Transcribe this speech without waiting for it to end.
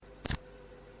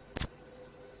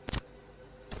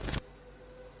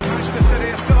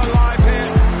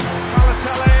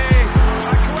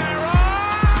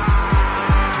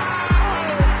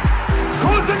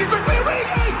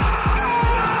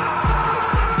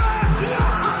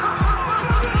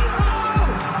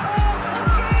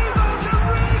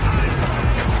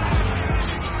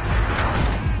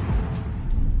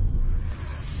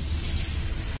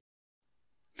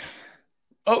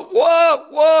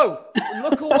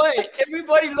away.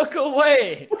 Everybody look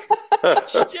away.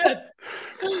 Shit.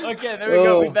 Okay, there we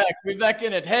go. We're back. We're back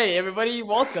in it. Hey, everybody,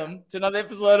 welcome to another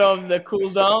episode of the Cool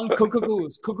Down. Cool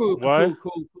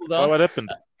down. What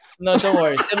happened? No, don't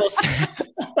worry.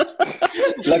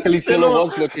 Luckily, Silo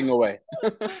was looking away.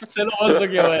 Silo was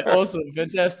looking away. Awesome.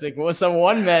 Fantastic. Well, some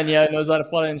one man here knows how to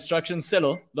follow instructions.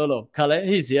 Silo, Lolo, Kale,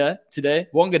 he's here today.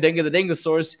 Wonga Denga, the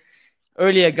Dengosaurus.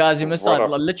 Earlier, guys, you missed out.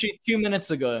 Literally 2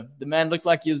 minutes ago, the man looked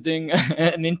like he was doing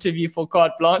an interview for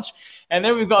Carte Blanche. And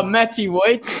then we've got Matty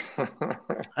Waite,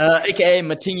 a.k.a.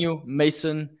 Matinho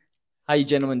Mason. How are you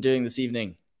gentlemen doing this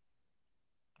evening?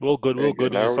 Well, good.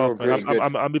 Yourself, man.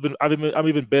 I'm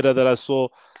even better that I saw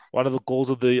one of the goals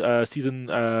of the season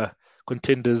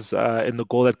contenders in the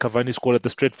goal that Cavani scored at the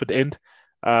Stretford end.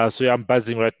 So yeah, I'm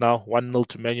buzzing right now. 1-0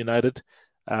 to Man United.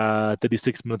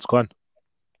 36 minutes gone.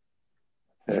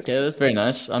 Okay, that's very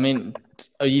nice. I mean,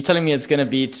 are you telling me it's going to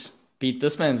beat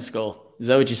this man's goal? Is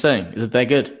that what you're saying? Is it that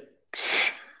good?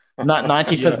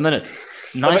 95th minute.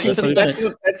 95th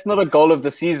minute. That's not a goal of the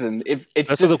season.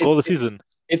 That's not a goal of the season.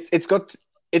 It's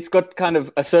got kind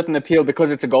of a certain appeal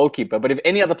because it's a goalkeeper. But if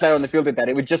any other player on the field did that,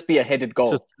 it would just be a headed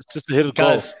goal. It's just a headed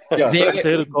goal. Yeah. It's a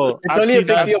headed goal. It's only a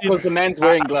big deal because the man's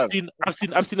wearing gloves.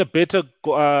 I've seen a better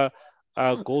goal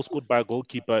scored by a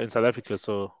goalkeeper in South Africa.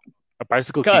 So a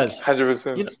bicycle kick.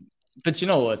 100%. But you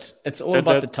know what? It's all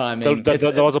about the timing.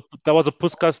 That was a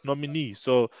Puskas nominee.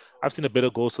 So I've seen a better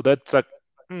goal. So that's like,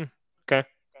 okay,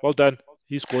 well done.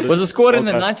 He scored it. Was it scored in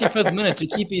the 95th minute to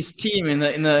keep his team in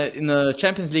the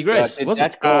Champions League race? It was a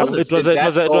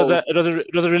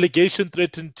relegation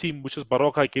threatened team, which was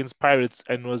Baroka against Pirates,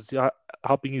 and was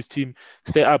helping his team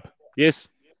stay up. Yes.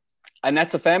 And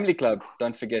that's a family club.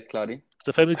 Don't forget, Claudia. It's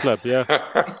a family club, yeah.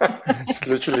 It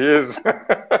literally is.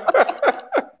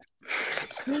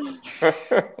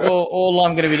 all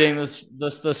I'm going to be doing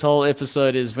this whole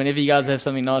episode is whenever you guys have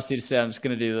something nasty to say, I'm just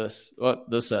going to do this.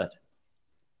 This side.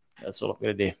 That's all I'm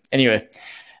going to do. Anyway,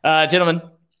 gentlemen,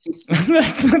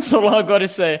 that's all I've got to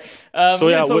say. So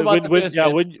yeah,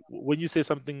 when you say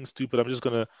something stupid, I'm just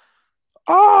going to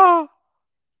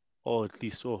Oh, at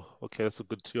least. Oh, okay, that's a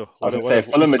good. I was going to say, if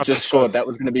Fulham had just scored, that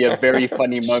was going to be a very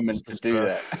funny moment to do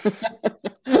that.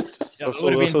 It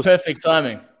would have been perfect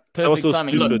timing. Perfect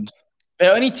timing. Look,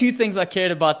 there are only two things I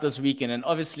cared about this weekend, and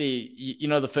obviously, you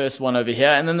know the first one over here,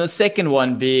 and then the second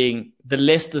one being the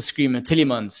Leicester screamer,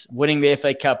 Tillemans, winning the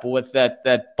FA Cup with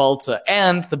that bolter.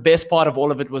 And the best part of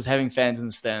all of it was having fans in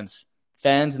the stands.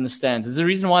 Fans in the stands. There's a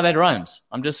reason why that rhymes.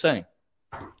 I'm just saying.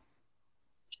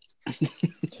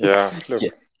 Yeah, look.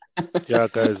 Yeah,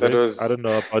 guys, I don't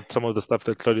know about some of the stuff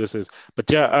that Claudio says,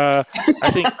 but yeah, I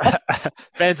think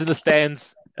fans in the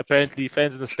stands. Apparently,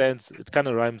 fans in the stands. It kind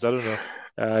of rhymes. I don't know.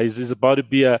 He's about to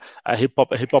be a hip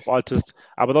hop artist.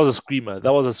 But that was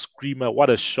a screamer. What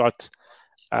a shot!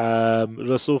 It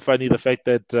was so funny the fact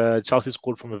that Chelsea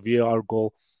scored from a VAR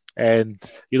goal, and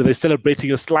they're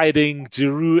celebrating a sliding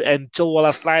Giroud and Chilwell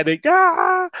are sliding.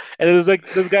 And it was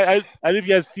like this guy. I don't know if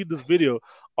you guys seen this video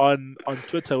on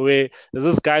Twitter where there's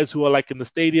those guys who are like in the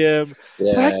stadium,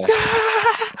 like,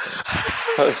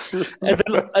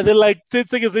 and then like 10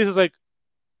 seconds later, it's like,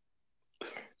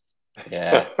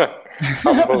 yeah. It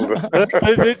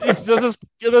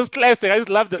was classic. I just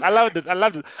loved it. I loved it.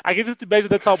 I can just imagine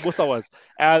that's how Musa was.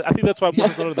 And I think that's why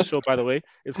Musa's not on the show, by the way.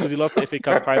 It's because he lost the FA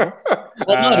Cup final.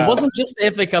 Well, no, it wasn't just the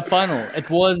FA Cup final. It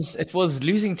was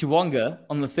losing to Wonga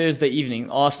on the Thursday evening,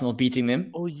 Arsenal beating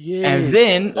them. Oh, yeah. And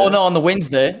then, on the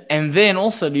Wednesday, and then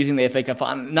also losing the FA Cup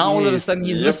final. Now all of a sudden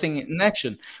he's missing in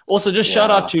action. Also, just shout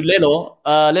out to Lelo.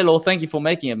 Lelo, thank you for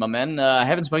making it, my man. I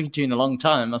haven't spoken to you in a long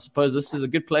time. I suppose this is a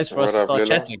good place for us to start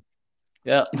chatting.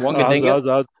 Yeah, Wonga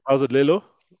Denga. How's it, Lelo?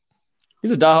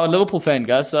 He's a diehard Liverpool fan,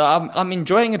 guys. So I'm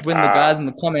enjoying it when the guys in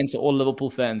the comments are all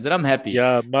Liverpool fans, and I'm happy.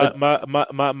 Yeah,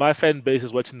 my fan base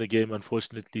is watching the game,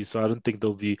 unfortunately, so I don't think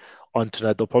they'll be on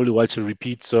tonight. They'll probably watch a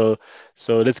repeat. So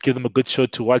let's give them a good show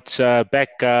to watch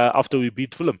back after we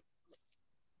beat Fulham.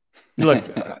 Look,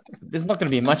 there's not going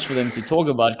to be much for them to talk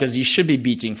about because you should be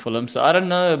beating Fulham. So I don't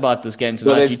know about this game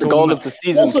tonight. Well, it's the goal of the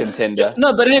season contender.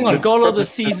 No, but hang on. Goal of the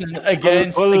season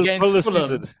against Fulham.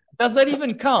 Season. Does that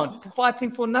even count?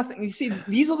 Fighting for nothing. You see,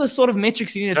 these are the sort of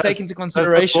metrics you need to take into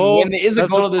consideration when there is a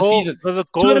goal of the season. Does a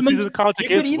goal of the season count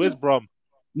against West Brom?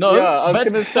 No,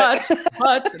 but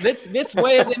let's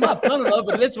weigh them up. No,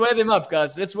 but let's weigh them up,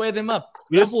 guys. Let's weigh them up.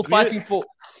 Liverpool fighting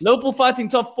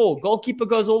top four. Goalkeeper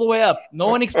goes all the way up. No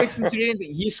one expects him to do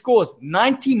anything. He scores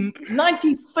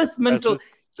 95th minute.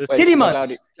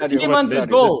 Tillemans'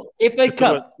 goal. FA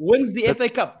Cup. Wins the FA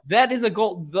Cup. That is a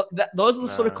goal. Those are the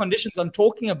sort of conditions I'm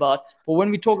talking about for when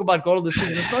we talk about goal of the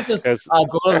season. It's not just our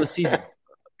goal of the season.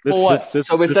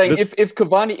 So we're saying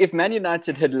if Man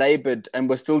United had laboured and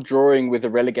were still drawing with a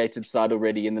relegated side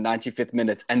already in the 95th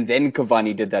minute, and then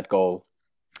Cavani did that goal,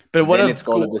 but what if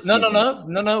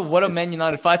no? What are Man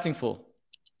United fighting for?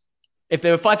 If they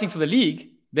were fighting for the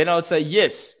league, then I would say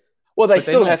yes. Well, they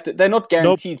still have to. They're not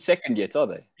guaranteed second yet, are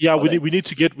they? Yeah, we need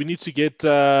to get. We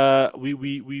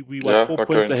were 4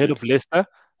 points ahead of Leicester.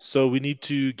 So we need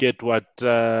to get what?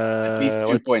 At least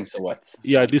 2 points or what?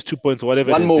 Yeah, at least 2 points or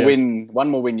whatever. One more win,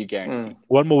 you guarantee.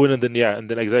 One more win, and then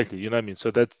exactly. You know what I mean?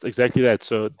 So that's exactly that.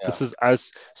 So this is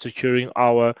us securing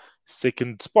our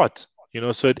second spot. You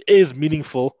know, so it is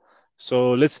meaningful.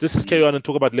 So let's just carry on and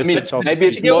talk about Leicester. Chelsea. Maybe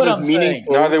it's not as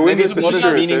meaningful. No, they win this, they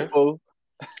secure it.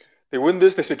 They win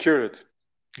this, they secure it.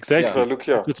 Exactly. So look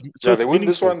here. They win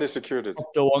this one, they secured it.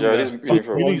 Yeah, it is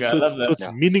meaningful. So it's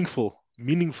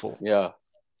meaningful. Yeah.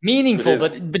 Meaningful,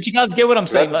 but you guys get what I'm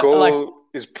saying. That goal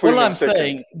is what I'm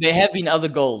saying, there have been other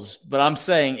goals, but I'm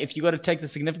saying if you got to take the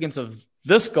significance of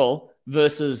this goal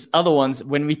versus other ones,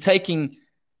 when we're taking,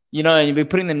 and we're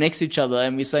putting them next to each other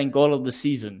and we're saying goal of the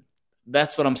season,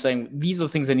 that's what I'm saying. These are the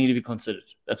things that need to be considered.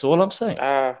 That's all I'm saying.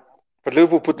 But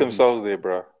Liverpool put themselves there,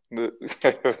 bro.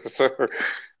 Because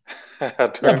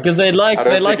they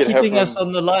like keeping us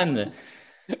on the line there.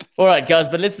 All right, guys,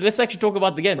 but let's actually talk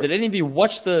about the game. Did any of you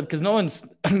watch because no one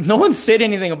said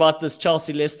anything about this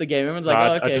Chelsea Leicester game. Everyone's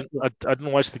like, okay. I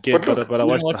didn't watch the game, but I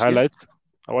watched the highlights.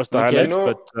 I watched the highlights,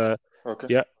 but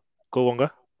yeah, go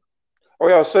Wonga. Oh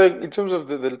yeah, I was saying in terms of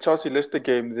the Chelsea Leicester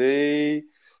game, they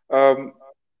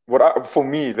for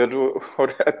me that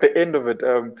at the end of it,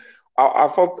 I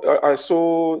felt I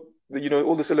saw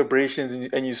all the celebrations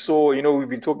and you saw we've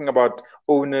been talking about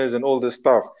owners and all this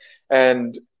stuff,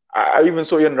 and I even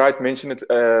saw Ian Wright mention it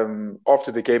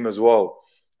after the game as well,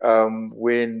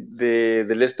 when the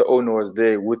Leicester owner was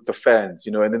there with the fans,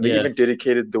 and then they even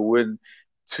dedicated the win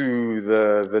to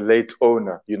the late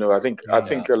owner. I think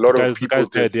a lot of people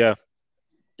did.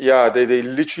 Yeah, they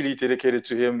literally dedicated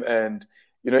to him, and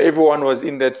everyone was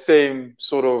in that same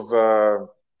sort of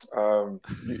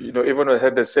everyone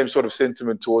had that same sort of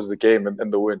sentiment towards the game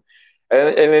and the win,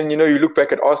 and then you look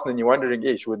back at Arsenal and you're wondering,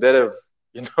 would that have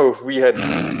if we had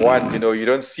won, you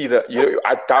don't see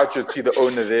I doubt you'd see the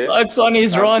owner there. It's on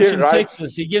his ranch in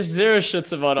Texas. He gives zero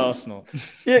shits about Arsenal.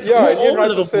 Yeah. Ian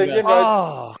Wright was saying,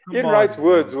 Ian Wright's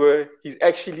words were, he's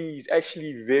actually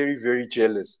very, very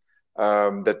jealous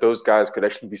that those guys could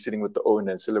actually be sitting with the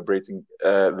owner and celebrating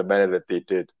the manner that they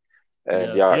did.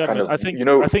 And I think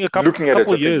a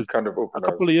couple of years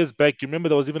back, you remember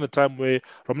there was even a time where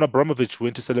Roman Abramovich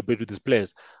went to celebrate with his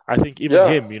players. I think even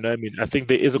him, I think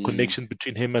there is a connection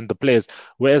between him and the players.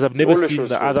 Whereas I've never seen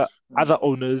the other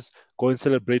owners go and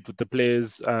celebrate with the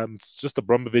players. It's just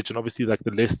Abramovich and obviously like the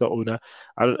Leicester owner.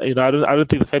 I don't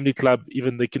think the family club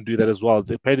even they can do that as well.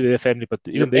 They're part of their family, but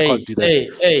even they can't do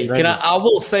that. I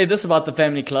will say this about the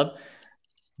family club: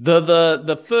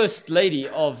 the first lady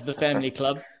of the family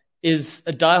club is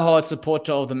a diehard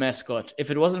supporter of the mascot. If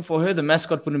it wasn't for her, the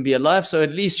mascot wouldn't be alive. So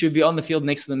at least she'd be on the field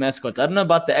next to the mascot. I don't know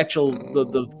about the actual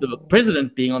the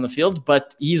president being on the field,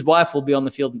 but his wife will be on the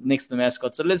field next to the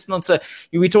mascot. So let's not say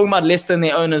we're talking about Leicester and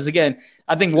their owners again.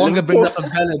 I think Wonga brings up a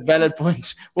valid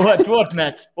point. What,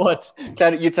 Matt? What?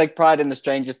 You take pride in the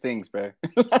strangest things, bro.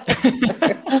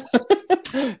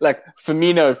 Like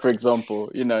Firmino, for example,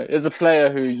 is a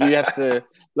player who you have to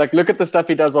look at the stuff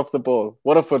he does off the ball.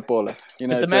 What a footballer!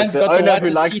 The man's got the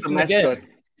whitest teeth in the game.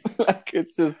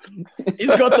 It's just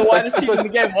he's got the whitest teeth in the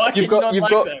game. Why can you not like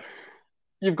that?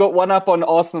 You've got one up on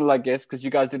Arsenal, I guess, because you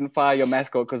guys didn't fire your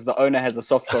mascot because the owner has a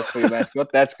soft spot for your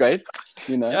mascot. That's great.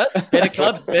 Yeah, better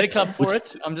club for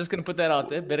it. I'm just going to put that out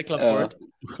there. Better club for it.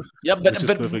 Yeah,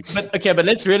 but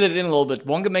let's reel it in a little bit.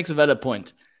 Wonga makes a valid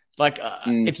point.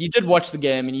 If you did watch the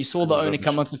game and you saw the owner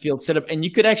come onto the field, set up, and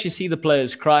you could actually see the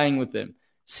players crying with them,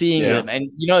 seeing them. And,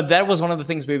 that was one of the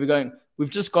things we were going, we've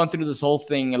just gone through this whole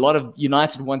thing. A lot of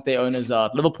United want their owners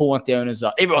out. Liverpool want their owners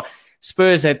out.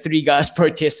 Spurs had 3 guys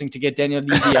protesting to get Daniel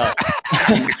Levy out.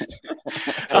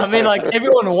 I mean,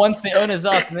 everyone wants their owners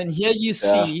out. And then here you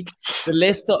see the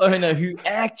Leicester owner who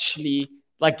actually,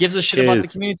 gives a shit about the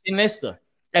community in Leicester.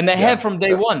 And they have from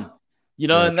day one.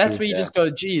 And that's where you just go,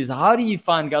 geez, how do you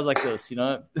find guys like this?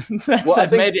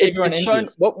 That's made everyone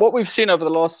envious. What we've seen over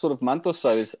the last sort of month or so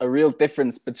is a real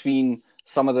difference between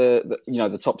some of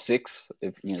the top 6,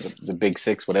 the big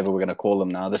 6, whatever we're going to call them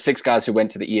now, the 6 guys who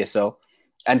went to the ESL,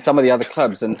 and some of the other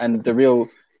clubs, and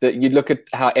you look at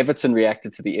how Everton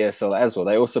reacted to the ESL as well.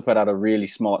 They also put out a really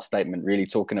smart statement, really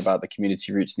talking about the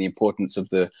community roots and the importance of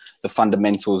the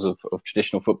fundamentals of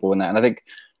traditional football and that. And I think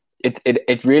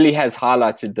it really has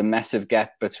highlighted the massive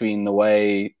gap between the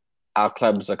way our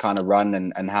clubs are kind of run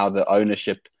and how the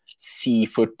ownership see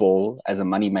football as a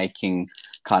money-making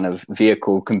kind of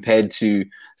vehicle compared to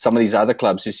some of these other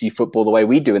clubs who see football the way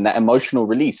we do, and that emotional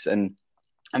release. And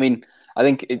I mean, I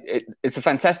think it's a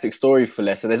fantastic story for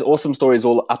Leicester. There's awesome stories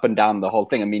all up and down the whole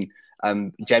thing. I mean,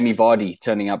 Jamie Vardy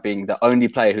turning up being the only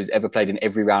player who's ever played in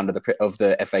every round of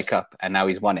the FA Cup, and now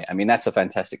he's won it. I mean, that's a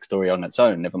fantastic story on its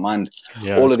own. Never mind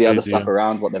all of the other stuff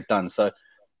around what they've done. So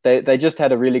they just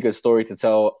had a really good story to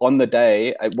tell on the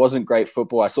day. It wasn't great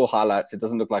football. I saw highlights. It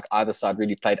doesn't look like either side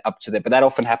really played up to that, but that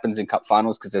often happens in cup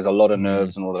finals because there's a lot of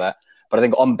nerves and all of that. But I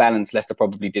think on balance, Leicester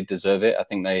probably did deserve it. I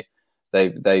think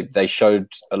they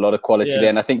showed a lot of quality there.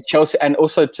 And I think Chelsea, and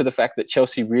also to the fact that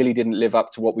Chelsea really didn't live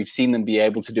up to what we've seen them be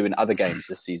able to do in other games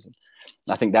this season.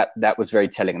 And I think that was very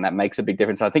telling, and that makes a big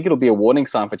difference. I think it'll be a warning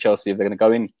sign for Chelsea if they're going to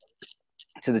go in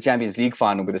to the Champions League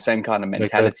final with the same kind of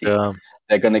mentality.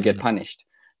 They're going to get punished.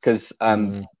 Because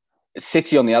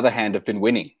City, on the other hand, have been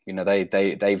winning. You know,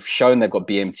 they've shown they've got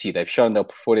BMT. They've shown they'll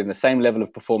perform in the same level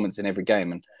of performance in every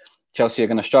game. And Chelsea are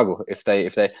going to struggle if they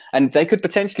and they could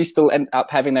potentially still end up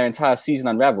having their entire season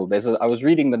unraveled. I was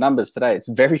reading the numbers today. It's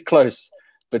very close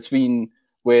between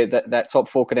where that top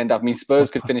four could end up. I mean,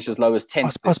 Spurs could finish as low as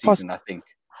 10th this season, I think.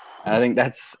 And I think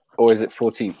that's, or is it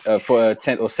 14th,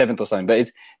 10th or 7th or something?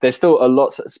 But there's still a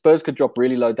lot. Spurs could drop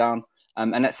really low down.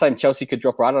 And that same Chelsea could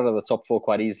drop right out of the top four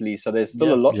quite easily. So there's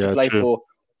still a lot to play for.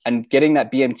 And getting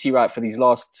that BMT right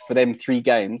for them 3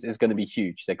 games is going to be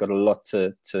huge. They've got a lot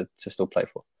to still play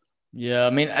for. Yeah, I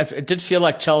mean, it did feel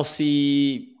like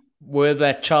Chelsea were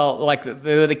that child, like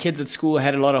they were the kids at school who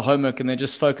had a lot of homework and they're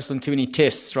just focused on too many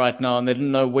tests right now, and they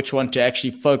didn't know which one to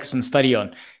actually focus and study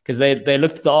on, because they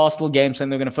looked at the Arsenal game saying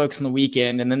they're going to focus on the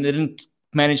weekend, and then they didn't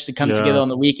manage to come together on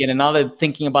the weekend, and now they're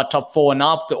thinking about top 4, and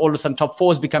now all of a sudden top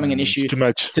 4 is becoming an issue. Too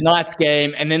much. Tonight's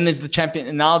game, and then there's the champion,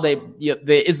 and now there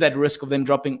is that risk of them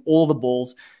dropping all the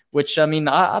balls, which, I mean,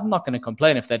 I'm not going to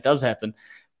complain if that does happen,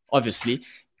 obviously.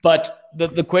 But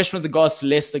the question with regards to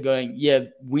Leicester going,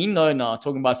 we know now,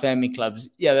 talking about family clubs,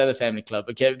 they're the family club.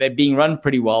 Okay, they're being run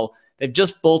pretty well. They've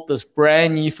just built this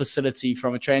brand new facility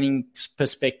from a training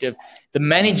perspective. The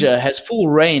manager has full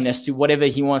reign as to whatever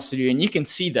he wants to do, and you can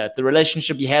see that the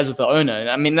relationship he has with the owner.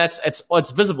 I mean,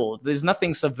 it's visible. There's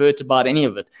nothing subvert about any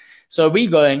of it. So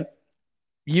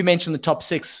you mentioned the top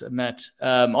 6, Matt.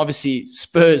 Obviously,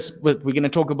 Spurs, we're going to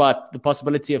talk about the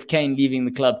possibility of Kane leaving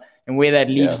the club and where that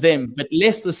leaves them. But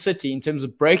Leicester City, in terms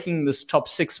of breaking this top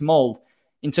 6 mold,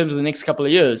 in terms of the next couple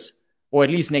of years, or at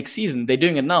least next season, they're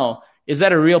doing it now. Is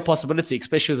that a real possibility,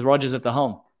 especially with Rodgers at the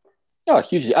helm? Oh,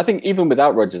 hugely. I think even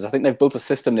without Rodgers, I think they've built a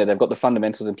system there. They've got the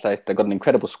fundamentals in place. They've got an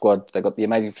incredible squad. They've got the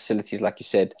amazing facilities, like you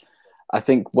said. I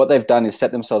think what they've done is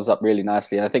set themselves up really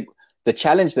nicely. And I think the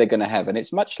challenge they're going to have, and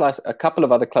it's much like a couple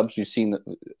of other clubs we've seen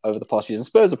over the past years, and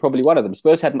Spurs are probably one of them.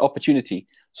 Spurs had an opportunity,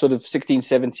 sort of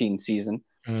 16-17 season.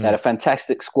 They had a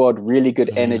fantastic squad, really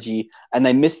good energy, and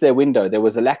they missed their window. There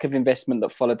was a lack of investment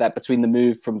that followed that between the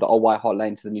move from the old White Hart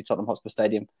Lane to the new Tottenham Hotspur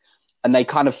Stadium. And they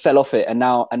kind of fell off it, and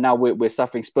now we're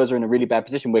suffering. Spurs are in a really bad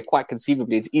position where quite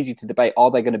conceivably it's easy to debate,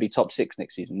 are they going to be top 6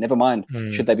 next season? Never mind,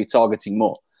 should they be targeting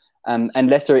more? And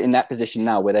Leicester are in that position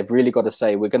now where they've really got to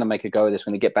say, we're going to make a go of this.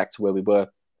 We're going to get back to where we were.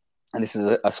 And this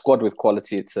is a squad with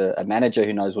quality. It's a manager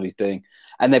who knows what he's doing.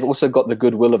 And they've also got the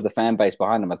goodwill of the fan base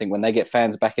behind them. I think when they get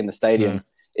fans back in the stadium,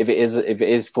 if it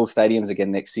is full stadiums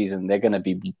again next season, they're going to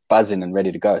be buzzing and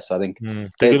ready to go. So I think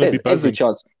there's every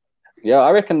chance. Yeah,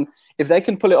 I reckon if they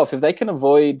can pull it off, if they can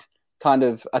avoid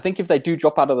I think if they do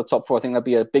drop out of the top 4, I think that'll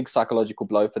be a big psychological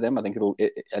blow for them. I think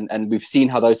and we've seen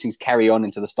how those things carry on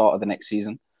into the start of the next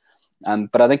season.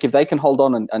 But I think if they can hold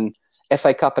on and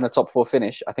FA Cup and a top 4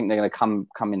 finish, I think they're going to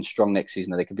come in strong next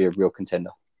season, and they could be a real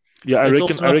contender. Yeah, I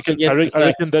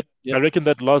reckon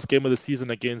that last game of the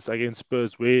season against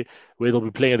Spurs, where they'll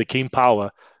be playing at the King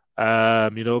Power.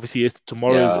 Obviously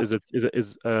tomorrow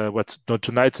is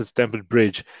tonight's at Stamford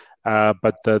Bridge,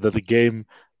 but the game,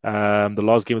 the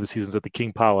last game of the season is at the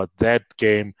King Power. That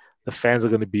game, the fans are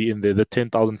going to be in there. The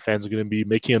 10,000 fans are going to be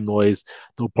making a noise.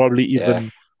 They'll probably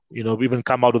even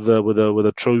come out with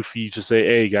a trophy to say,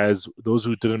 hey guys, those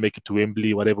who didn't make it to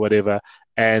Wembley, whatever,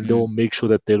 and they'll make sure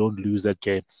that they don't lose that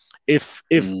game. If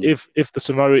the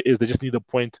scenario is they just need a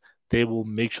point, they will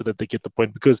make sure that they get the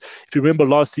point. Because if you remember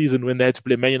last season when they had to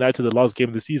play Man United the last game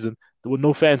of the season, there were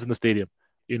no fans in the stadium.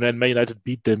 And Man United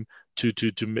beat them to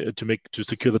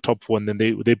secure the top 4, and then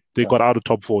they got out of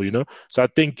top 4. So I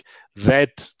think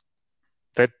that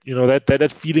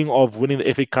feeling of winning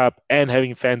the FA Cup and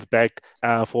having fans back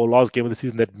for last game of the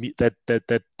season,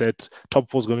 that top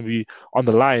 4 is going to be on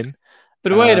the line.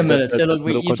 But wait a minute,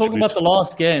 you're talking about the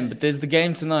last game, but there's the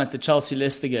game tonight, the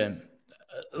Chelsea-Leicester game.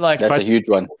 That's a huge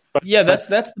one. Yeah, that's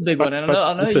the big one. And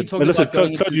I know listen, you're talking about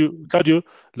going Claudio,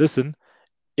 listen.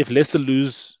 If Leicester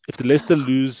lose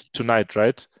tonight,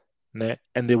 right,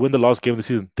 and they win the last game of the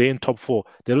season, they're in top 4.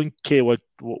 They don't care what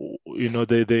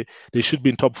they should be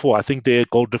in top 4. I think their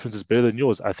goal difference is better than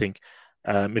yours. I think.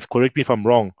 If correct me if I'm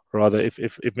wrong. Rather, if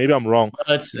maybe I'm wrong,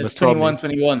 it's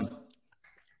 21-21.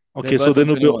 Okay, so then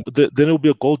it'll be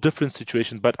a goal difference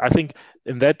situation. But I think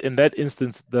in that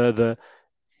instance, it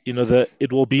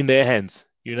will be in their hands.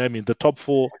 You know what I mean? The top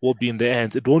 4 will be in their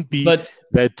hands. It won't be that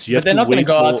you have to wait. But they're not going to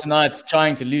go out tonight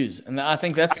trying to lose. And I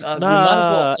think that's... we might as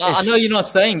well... I know you're not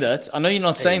saying that.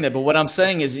 But what I'm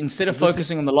saying is instead of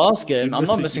focusing on the last game, I'm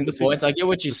not missing the points. I get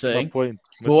what you're saying. But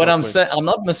what I'm saying... I'm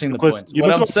not missing the points.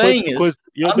 What I'm saying is...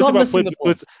 I'm not missing the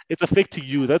points. It's affecting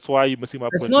you. That's why you're missing my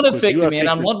point. It's not affecting me, and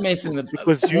I'm not missing the...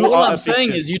 Because all I'm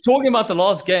saying is you're talking about the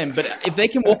last game, but if they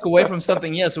can walk away from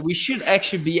something here, so we should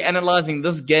actually be analyzing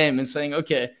this game and saying,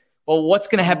 okay... Well, what's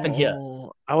going to happen here?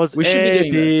 I was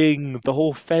adding the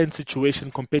whole fan situation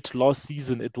compared to last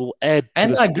season. It will add.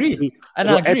 I agree. I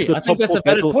think that's a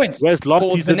valid point. Whereas last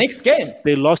season, the next game,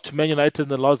 they lost to Man United in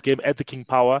the last game at the King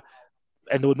Power,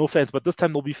 and there were no fans. But this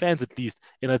time there'll be fans at least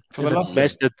in a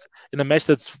match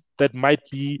that might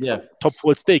be top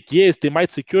 4 at stake. Yes, they might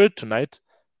secure it tonight,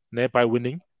 by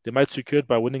winning. They might secure it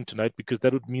by winning tonight because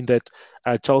that would mean that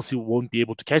Chelsea won't be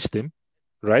able to catch them.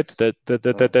 Right,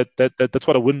 that's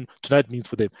what a win tonight means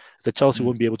for them. That Chelsea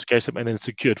won't be able to catch them and then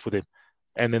secure it for them.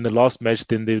 And in the last match,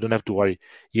 then they don't have to worry.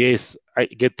 Yes, I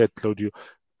get that, Claudio.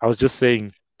 I was just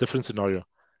saying different scenario.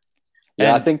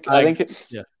 Yeah, and I think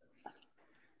it's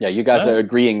yeah. You guys are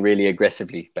agreeing really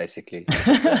aggressively, basically.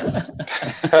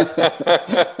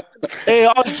 Hey,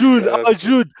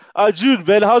 Arjun,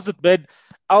 man, how's it, man?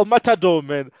 Al Matador,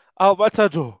 man, Al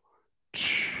Matador.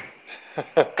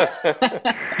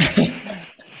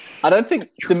 I don't think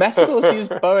the Matadors use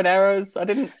bow and arrows. I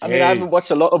haven't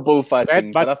watched a lot of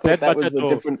bullfighting, but I thought that was a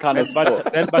different kind of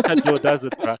sport. That Matador does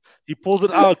it, bro. He pulls it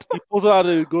out. And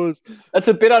it goes. That's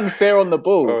a bit unfair on the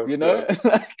bull, you know?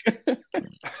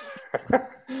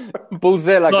 Bull's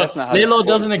there that's not how Lelo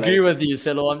doesn't agree with you,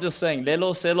 Selo. I'm just saying,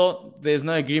 Selo, there's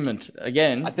no agreement.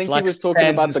 Again, I think he was talking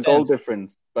about the goal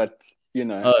difference, but...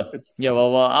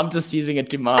 well, I'm just using it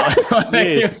to mark.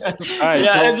 Yes. Right,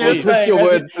 as you were saying, your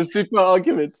words, the super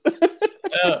argument.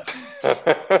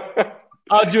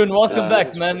 Arjun, welcome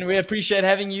back, man. We appreciate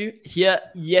having you here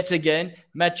yet again.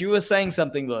 Matt, you were saying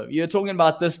something though. You were talking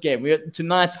about this game,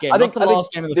 tonight's game, not the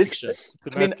last game of the fixture.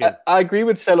 I agree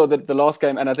with Selo that the last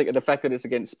game, and I think the fact that it's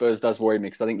against Spurs does worry me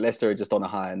because I think Leicester are just on a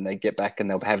high, and they get back and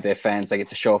they'll have their fans. They get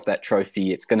to show off that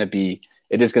trophy. It is going to be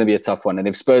a tough one, and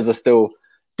if Spurs are still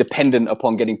dependent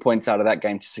upon getting points out of that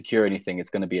game to secure anything, it's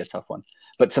going to be a tough one.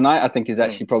 But tonight, I think, is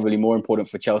actually probably more important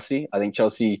for Chelsea. I think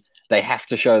Chelsea, they have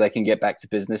to show they can get back to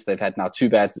business. They've had now 2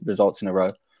 bad results in a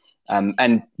row.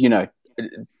 And,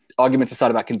 arguments aside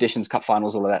about conditions, cup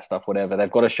finals, all of that stuff, whatever, they've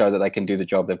got to show that they can do the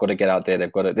job. They've got to get out there.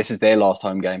 This is their last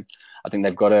home game. I think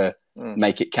they've got to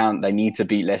make it count. They need to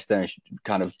beat Leicester and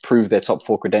kind of prove their top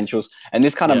 4 credentials. And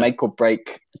this kind of make or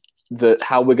break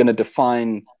how we're going to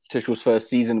define Tuchel's first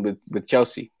season with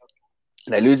Chelsea.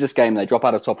 They lose this game, they drop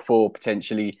out of top 4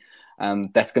 potentially.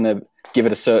 That's going to give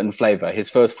it a certain flavour. His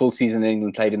first full season in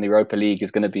England played in the Europa League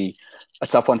is going to be a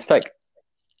tough one to take.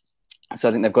 So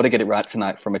I think they've got to get it right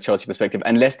tonight from a Chelsea perspective.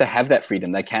 And Leicester have that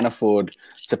freedom. They can afford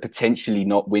to potentially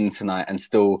not win tonight and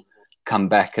still come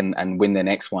back and win their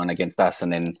next one against us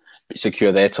and then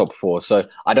secure their top 4. So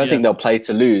I don't think they'll play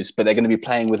to lose, but they're going to be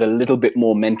playing with a little bit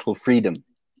more mental freedom,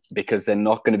 because they're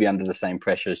not going to be under the same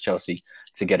pressure as Chelsea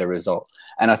to get a result.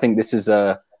 And I think this is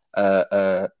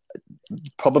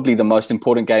probably the most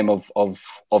important game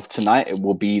of tonight. It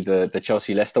will be the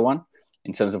Chelsea-Leicester one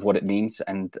in terms of what it means.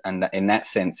 And in that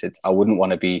sense, I wouldn't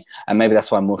want to be, and maybe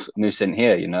that's why Moose isn't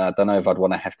here. I don't know if I'd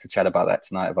want to have to chat about that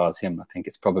tonight if I was him. I think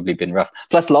it's probably been rough.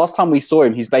 Plus, last time we saw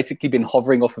him, he's basically been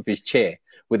hovering off of his chair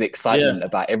with excitement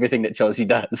about everything that Chelsea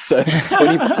does. So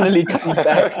when he finally comes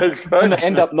back, he's going to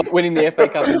end up not winning the FA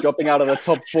Cup and dropping out of the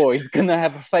top 4. He's going to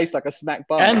have a face like a smack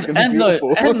bar. And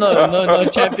no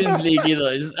Champions League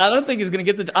either. I don't think he's going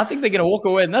to get I think they're going to walk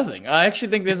away with nothing. I actually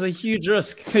think there's a huge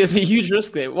risk. There's a huge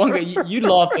risk there. Wonga, you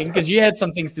laughing because you had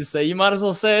some things to say. You might as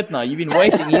well say it now. You've been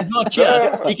waiting. He's not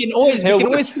here. We can always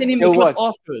send him the clip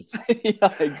afterwards.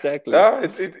 Yeah, exactly. Yeah,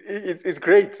 it's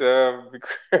great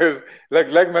because like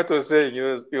Matt was saying,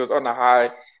 he was on a high.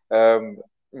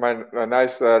 My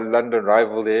nice London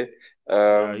rival there.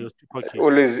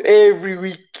 Always every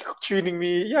week tuning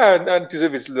me. And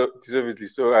deservedly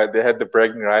so. They had the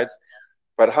bragging rights.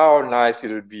 But how nice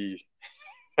it would be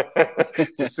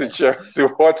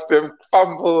to watch them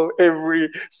fumble every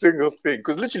single thing.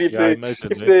 Because literally,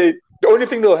 the only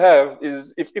thing they'll have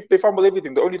is if they fumble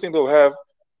everything, the only thing they'll have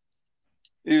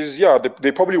is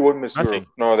they probably won't miss Europe.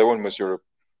 No, they won't miss Europe.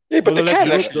 Yeah, but they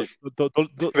can actually.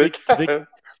 They can.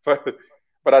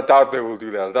 But I doubt they will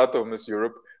do that. I doubt they'll miss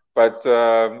Europe. But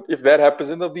if that happens,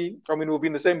 then we'll be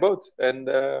in the same boat. And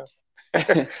I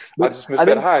just missed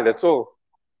that high. That's all.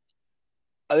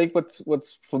 I think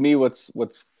what's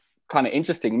kind of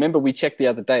interesting. Remember, we checked the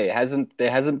other day.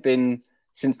 There hasn't been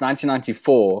since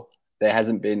 1994. There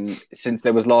hasn't been since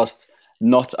there was last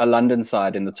not a London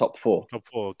side in the top four. Top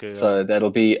four, okay. So that'll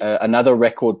be another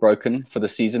record broken for the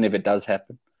season if it does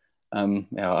happen.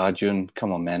 Arjun,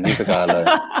 come on, man, leave the guy alone.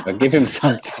 Give him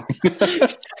something.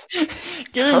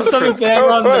 Give him something to hang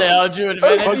on there, Arjun.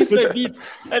 Man,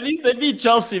 at least they beat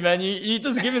Chelsea, man. You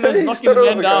just give him this knocking the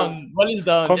man down while he's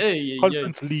down.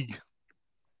 Conference League.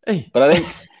 Hey. But I think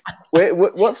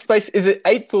what space is it?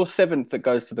 8th or 7th that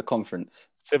goes to the conference?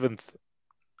 7th.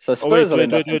 So Spurs will be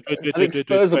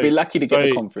lucky to get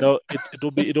the conference. No,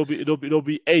 it'll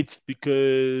be 8th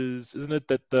because isn't it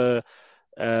that the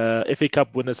FA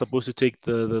Cup winner is supposed to take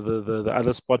the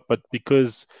other spot, but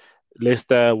because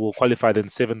Leicester will qualify, then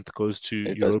 7th goes to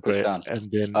Europa, and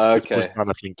then it's pushed down,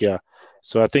 I think. Yeah,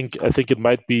 so I think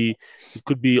it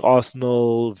could be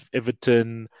Arsenal,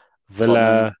 Everton,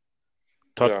 Villa,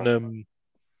 Tottenham.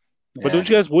 Yeah. But won't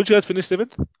you guys finish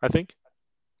 7th? I think.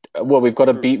 Well, we've got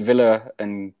to beat Villa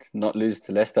and not lose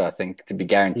to Leicester, I think, to be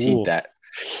guaranteed that.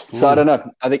 So I don't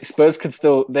know. I think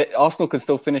Arsenal could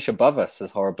still finish above us,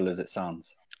 as horrible as it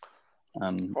sounds.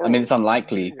 I mean, it's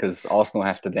unlikely because Arsenal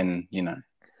have to then,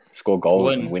 score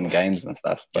goals and win games and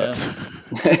stuff. But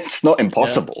it's not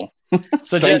impossible. Yeah.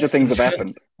 So stranger things have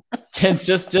happened. Gents,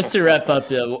 just to wrap up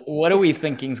here, what are we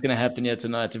thinking is going to happen here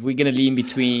tonight? If we're going to lean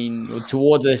between or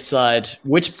towards this side,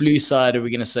 which blue side are we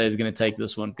going to say is going to take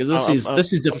this one? Because this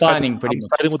is defining pretty much. I'm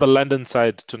fighting with the London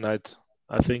side tonight.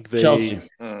 I think Chelsea.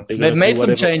 They've made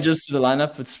some changes to the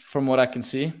lineup. It's from what I can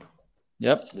see.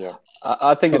 Yep. Yeah.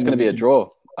 I think it's going to be a draw.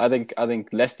 I think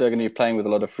Leicester are going to be playing with a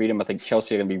lot of freedom. I think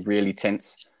Chelsea are going to be really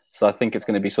tense. So I think it's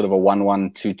going to be sort of a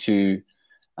 1-1, 2-2.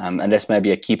 Unless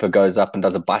maybe a keeper goes up and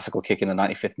does a bicycle kick in the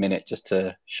 95th minute just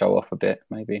to show off a bit,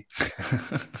 maybe.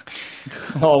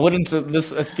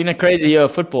 It's been a crazy year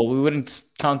of football. We wouldn't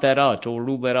count that out or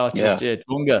rule that out just yet.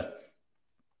 Bunga.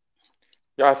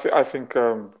 Yeah, I think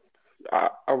I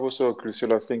also agree.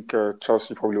 I think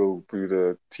Chelsea probably will be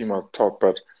the team on top,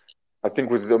 but I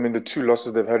think with the 2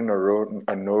 losses they've had in a row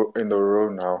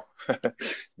now,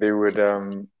 they would.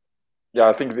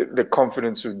 I think the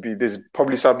confidence would be. There's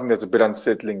probably something that's a bit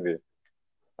unsettling there,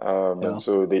 and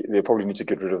so they probably need to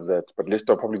get rid of that. But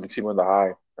Leicester are probably the team on the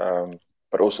high,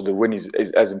 but also the win is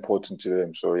as important to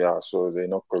them. So they're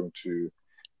not going to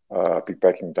be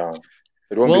backing down.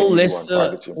 Will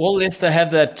Leicester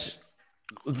have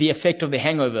the effect of the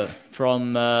hangover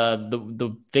from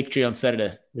the victory on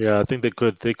Saturday? Yeah, I think they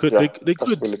could. They could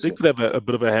have a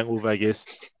bit of a hangover, I guess.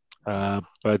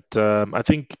 But I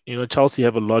think Chelsea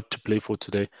have a lot to play for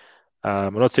today.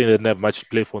 I'm not saying they didn't have much to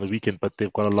play for on the weekend, but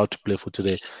they've got a lot to play for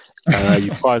today.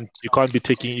 You can't be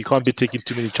taking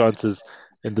too many chances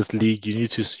in this league. You need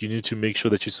to make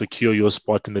sure that you secure your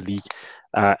spot in the league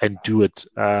and do it.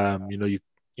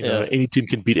 Any team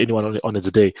can beat anyone on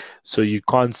its day, so you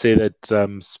can't say that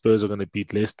Spurs are going to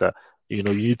beat Leicester. You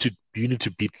need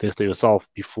to beat Leicester yourself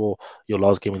before your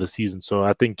last game of the season. So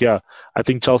I think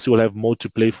Chelsea will have more to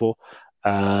play for.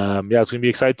 It's going to be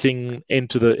exciting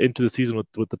into the season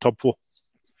with the top 4.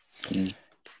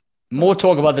 More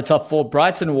talk about the top 4.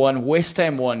 Brighton won, West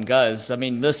Ham won, guys. I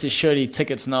mean, this is surely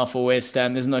tickets now for West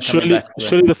Ham. There's no coming back.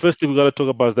 Surely the first thing we got to talk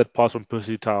about is that pass from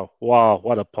Percy Tau. Wow,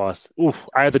 what a pass! Oof,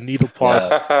 I had the needle pass.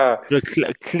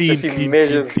 Clean.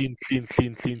 Yes.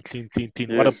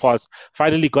 What a pass!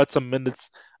 Finally got some minutes.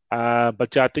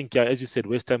 But I think as you said,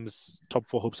 West Ham's top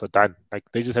 4 hopes are done. Like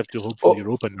they just have to hope for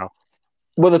Europa now.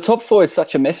 Well, the top 4 is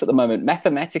such a mess at the moment.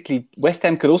 Mathematically, West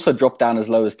Ham could also drop down as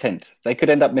low as 10th. They could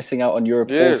end up missing out on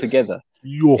Europe altogether.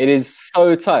 It is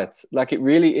so tight. Like, it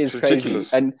really is crazy.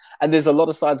 And there's a lot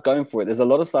of sides going for it. There's a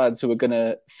lot of sides who are going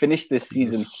to finish this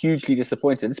season hugely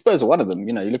disappointed. Spurs are one of them.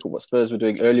 You look at what Spurs were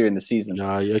doing earlier in the season.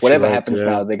 Whatever happens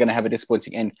now, they're going to have a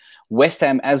disappointing end. West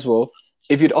Ham as well.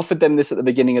 If you'd offered them this at the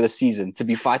beginning of the season to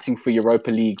be fighting for Europa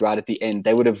League right at the end,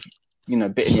 they would have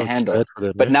bitten your hand off.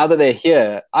 But now that they're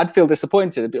here, I'd feel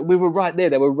disappointed. We were right there.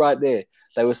 They were right there.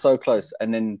 They were so close.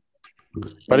 And then,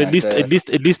 but at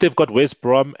least they've got West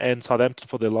Brom and Southampton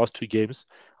for their last 2 games.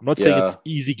 I'm not saying it's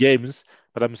easy games,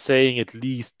 but I'm saying at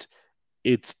least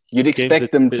you'd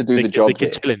expect them to do the job.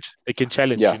 They can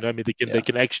challenge. Yeah. You know, I mean, they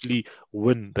can actually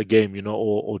win the game. You know,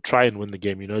 or try and win the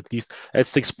game. You know, at least at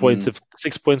 6 points. If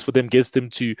 6 points for them gets them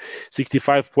to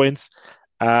 65 points,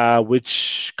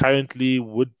 which currently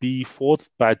would be fourth,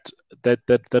 but that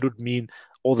would mean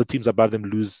all the teams above them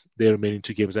lose their remaining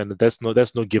 2 games, and that's no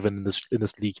given in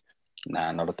this league.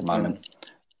 Nah, not at the moment.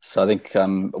 So I think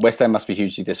West Ham must be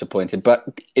hugely disappointed. But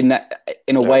in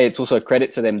a way, it's also a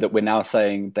credit to them that we're now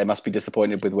saying they must be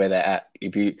disappointed with where they're at.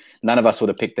 None of us would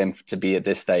have picked them to be at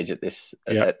this stage at this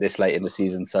late in the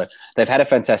season. So they've had a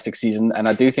fantastic season, and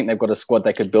I do think they've got a squad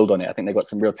they could build on it. I think they've got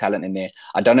some real talent in there.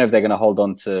 I don't know if they're going to hold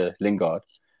on to Lingard.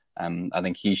 I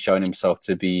think he's shown himself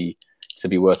to be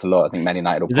worth a lot. I think Man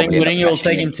United will probably. You think Mourinho will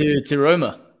take him to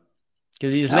Roma?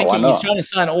 Because he's trying to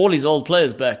sign all his old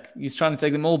players back. He's trying to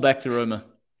take them all back to Roma.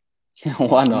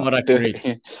 Why not? I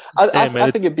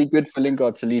think it'd be good for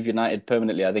Lingard to leave United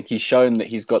permanently. I think he's shown that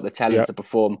he's got the talent to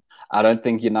perform. I don't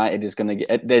think United is going to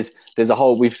get... There's a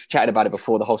whole... We've chatted about it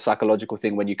before, the whole psychological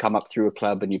thing when you come up through a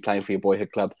club and you're playing for your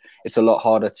boyhood club. It's a lot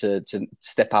harder to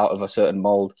step out of a certain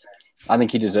mould. I think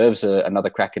he deserves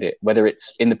another crack at it, whether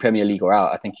it's in the Premier League or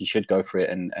out. I think he should go for it,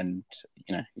 and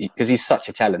you know, because he's such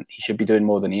a talent, he should be doing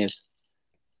more than he is.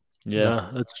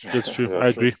 Yeah, that's true. I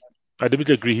agree. I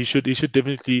definitely agree. He should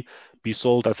definitely be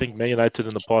sold. I think Man United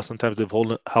in the past sometimes they've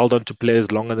held on to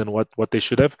players longer than what they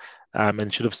should have,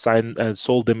 and should have signed and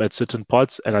sold them at certain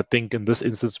parts. And I think in this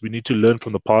instance we need to learn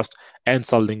from the past and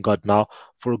sell Lingard now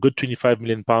for a good £25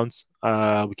 million.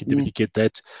 We can definitely get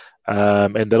that.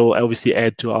 And that will obviously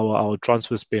add to our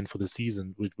transfer spend for the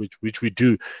season, which we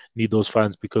do need those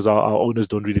funds because our owners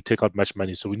don't really take out much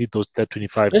money. So we need that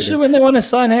 25 Especially when they want to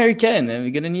sign Harry Kane. Then we're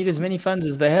going to need as many funds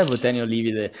as they have with Daniel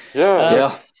Levy there.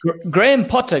 Yeah. Graham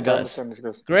Potter, guys.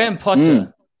 Graham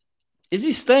Potter. Is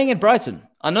he staying at Brighton?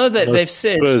 I know that they've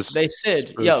said... Spurs. They said,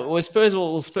 Spurs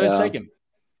will take him.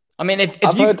 I mean,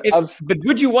 but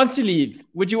would you want to leave?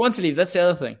 Would you want to leave? That's the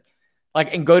other thing.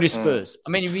 And go to Spurs. I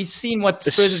mean, we've seen what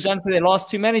Spurs have done to their last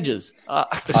 2 managers. I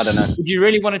don't know. Would you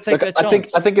really want to take that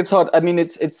chance? I think it's hard. I mean,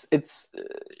 it's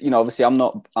obviously I'm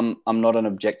not an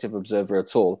objective observer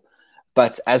at all,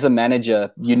 but as a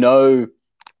manager,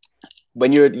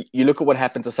 when you look at what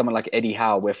happened to someone like Eddie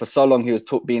Howe, where for so long he was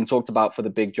being talked about for the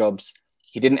big jobs,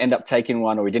 he didn't end up taking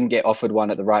one, or he didn't get offered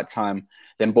one at the right time.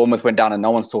 Then Bournemouth went down, and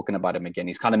no one's talking about him again.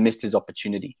 He's kind of missed his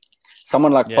opportunity.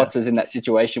 Someone like Potter's in that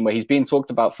situation where he's being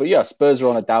talked about Spurs are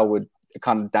on a downward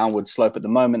slope at the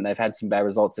moment. They've had some bad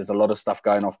results. There's a lot of stuff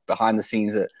going off behind the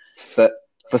scenes. But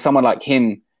for someone like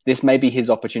him, this may be his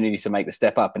opportunity to make the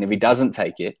step up. And if he doesn't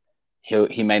take it,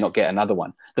 he may not get another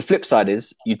one. The flip side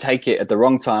is you take it at the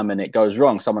wrong time and it goes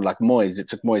wrong. Someone like Moyes, it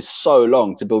took Moyes so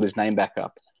long to build his name back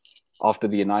up after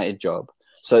the United job.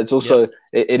 So it's also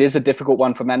it is a difficult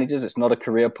one for managers. It's not a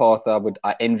career path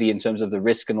I envy in terms of the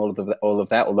risk and all of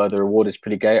that. Although the reward is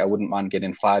pretty great, I wouldn't mind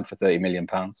getting fired for £30 million.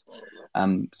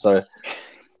 So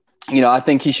I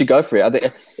think he should go for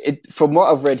it. From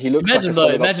what I've read, he looks.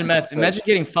 Imagine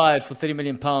getting fired for £30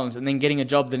 million and then getting a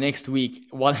job the next week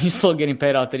while he's still getting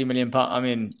paid out £30 million. I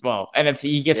mean, wow! And if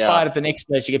he gets fired at the next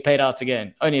place, you get paid out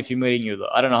again. Only if you're Mourinho, though.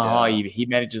 I don't know how he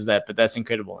manages that, but that's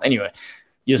incredible. Anyway.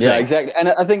 Exactly. And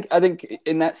I think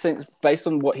in that sense, based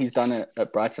on what he's done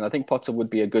at Brighton, I think Potter would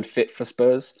be a good fit for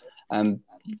Spurs.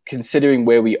 Considering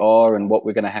where we are and what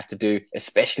we're going to have to do,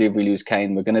 especially if we lose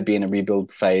Kane, we're going to be in a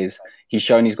rebuild phase. He's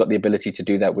shown he's got the ability to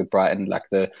do that with Brighton, like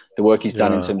the work he's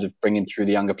done in terms of bringing through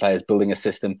the younger players, building a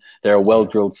system. They're a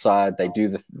well-drilled side. They do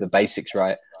the basics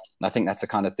right. And I think that's the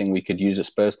kind of thing we could use at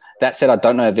Spurs. That said, I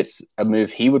don't know if it's a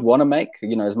move he would want to make,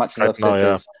 as much as I've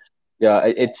said this.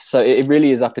 It really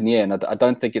is up in the air, and I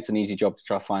don't think it's an easy job to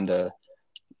try to find a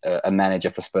manager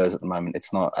for Spurs at the moment.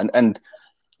 It's not, and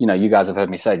you guys have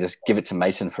heard me say, just give it to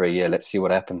Mason for a year. Let's see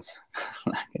what happens.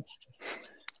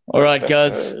 All right,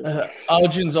 guys.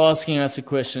 Arjun's asking us a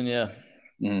question.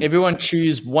 Everyone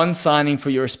choose one signing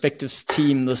for your respective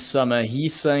team this summer.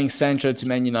 He's saying Sancho to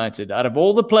Man United. Out of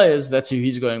all the players, that's who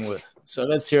he's going with. So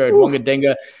let's hear it. Wonga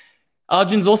Denga.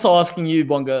 Arjun's also asking you,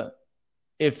 Bonga,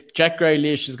 if Jack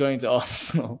Grealish is going to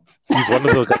Arsenal. He's one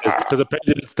of those guys, because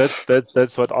apparently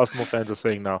that's what Arsenal fans are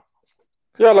saying now.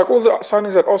 Yeah, like all the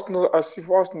signings at Arsenal, I see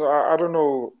for Arsenal, I don't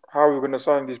know how we're going to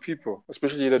sign these people,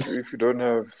 especially that if we don't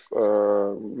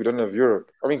have Europe.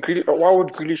 I mean, why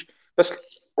would Grealish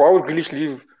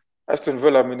leave Aston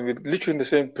Villa? I mean, we're literally in the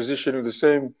same position with the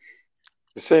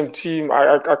same team.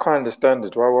 I can't understand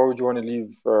it. Why would you want to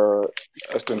leave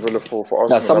Aston Villa for Arsenal?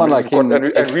 Yeah, someone like him,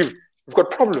 we've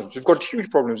got problems. We've got huge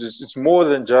problems. It's more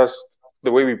than just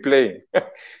the way we play,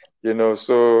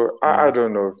 So I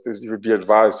don't know if you would be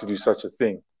advised to do such a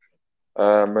thing.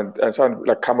 and sound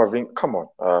like Kamaving. Come on,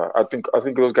 I think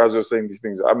those guys were saying these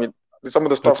things. I mean, some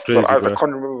of the stuff crazy, that I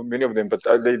can't remember many of them, but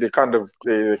they kind of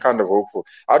hopeful.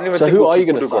 I don't even So think who are you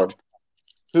going to sign?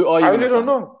 Who are you? I really don't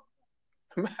know.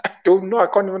 I don't know. I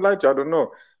can't even lie to you. I don't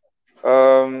know.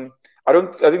 I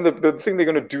think the thing they're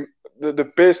going to do,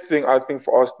 the best thing I think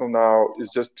for Arsenal now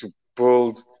is just to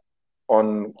build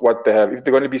on what they have. If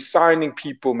they're going to be signing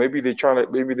people, maybe they're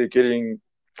getting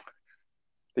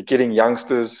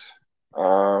youngsters,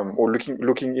 or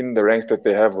looking in the ranks that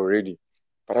they have already.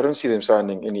 But I don't see them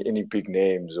signing any big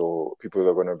names or people that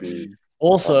are going to be.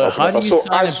 Also, how do you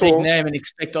sign a big name and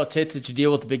expect Arteta to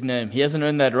deal with the big name? He hasn't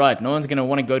earned that right. No one's going to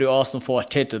want to go to Arsenal for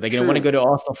Arteta. They're going to want to go to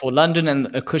Arsenal for London and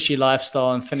a cushy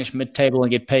lifestyle and finish mid-table and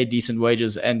get paid decent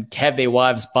wages and have their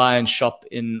wives buy and shop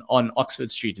on Oxford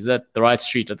Street. Is that the right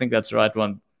street? I think that's the right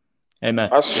one. Hey,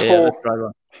 Matt. That's the right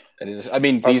one. It is. I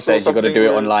mean, these days you've got to do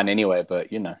it online anyway,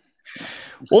 but you know.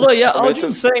 Although, yeah,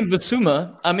 Arjun saying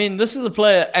Bissouma, I mean, this is a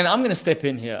player, and I'm going to step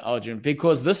in here, Arjun,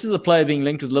 because this is a player being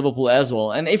linked with Liverpool as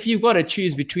well. And if you've got to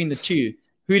choose between the two,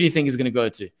 who do you think is going to go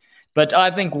to? But I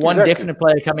think one definite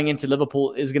player coming into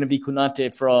Liverpool is going to be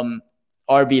Konate from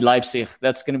RB Leipzig.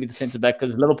 That's going to be the centre back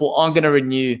because Liverpool aren't going to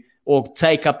renew or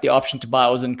take up the option to buy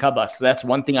Ozan Kabak. That's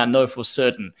one thing I know for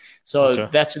certain. So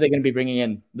that's who they're going to be bringing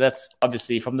in. That's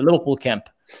obviously from the Liverpool camp.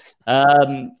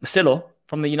 Silo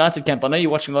from the United camp. I know you're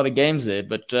watching a lot of games there,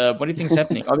 but what do you think is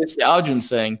happening? Obviously, Arjun's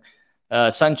saying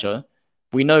Sancho.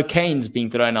 We know Kane's being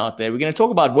thrown out there. We're going to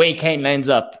talk about where Kane lands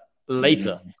up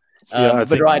later. I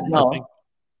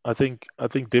think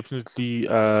definitely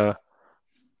that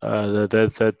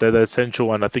essential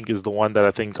one. I think is the one that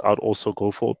I think I'd also go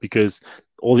for because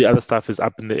all the other stuff is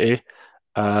up in the air.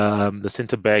 The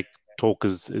centre back talk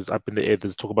is up in the air.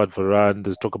 There's talk about Varane.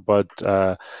 There's talk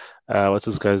about what's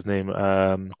this guy's name?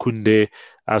 Kunde.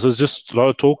 So it's just a lot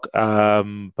of talk.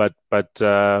 But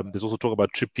there's also talk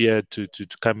about Trippier to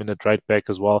come in at right back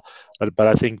as well. But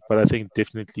I think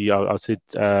definitely I'll say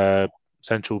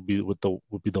Sancho would be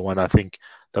the one I think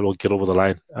that will get over the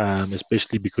line.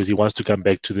 Especially because he wants to come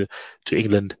back to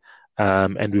England.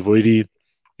 And we've already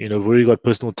got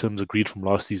personal terms agreed from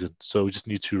last season. So we just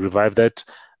need to revive that.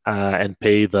 And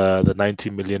pay the 90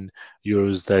 million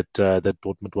euros that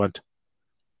Dortmund want.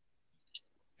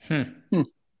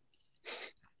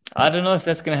 I don't know if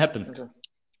that's going to happen.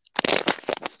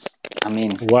 I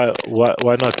mean, why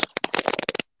not?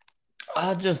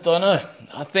 I just don't know.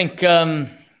 I think,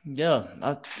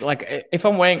 if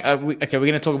I'm weighing, we're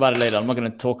going to talk about it later. I'm not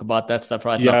going to talk about that stuff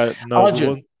right now. Yeah, no,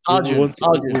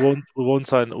 we won't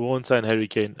sign Harry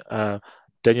Kane.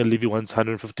 Daniel Levy wants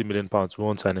 150 million pounds. We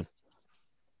won't sign him.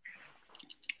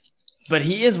 But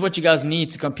he is what you guys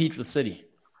need to compete with City.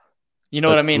 You know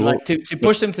what I mean? Like to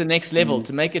push them to the next level,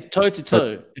 to make it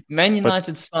toe-to-toe. If Man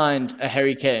United signed a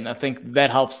Harry Kane, I think that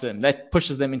helps them. That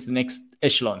pushes them into the next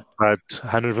echelon. But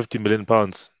 150 million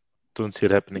pounds, don't see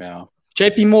it happening. No.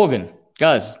 JP Morgan,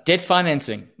 guys, debt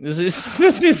financing. This is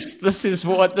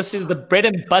the bread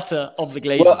and butter of the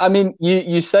Glazers. Well, I mean,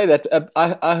 you say that.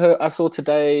 I saw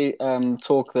today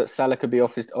talk that Salah could be on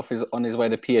his way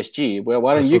to PSG. Well,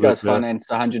 why don't you guys finance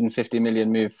the 150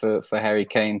 million move for Harry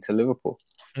Kane to Liverpool?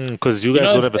 Because you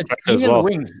guys don't have a striker as well.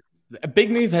 A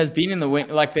big move has been in the wing,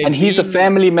 and he's a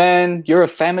family man. You're a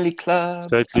family club.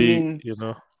 Exactly. I mean, you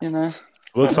know.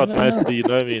 Works out nicely, you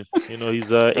know what I mean?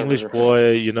 He's an English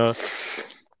boy,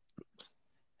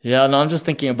 Yeah, no, I'm just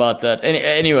thinking about that.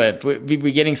 Anyway,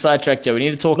 we're getting sidetracked here. We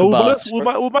need to talk about... We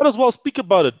might as well speak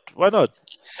about it. Why not?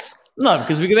 No,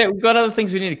 because we've got other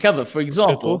things we need to cover. For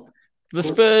example, the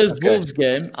Spurs-Wolves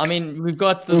game. I mean, we've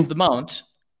got the Mount.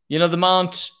 The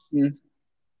Mount...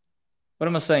 What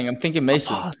am I saying? I'm thinking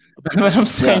Mason. What I'm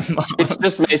saying, it's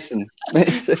just Mason.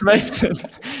 It's Mason.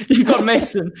 You've got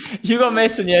Mason.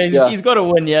 Yeah, he's got to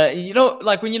win. Yeah,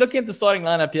 when you're looking at the starting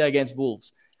lineup here against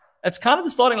Wolves, it's kind of the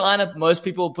starting lineup most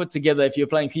people put together if you're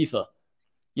playing FIFA.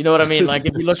 You know what I mean? Like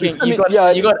if you're looking, you got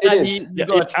Andy, you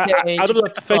got Kane, I don't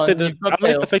like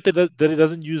the fact that he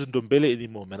doesn't use Ndombele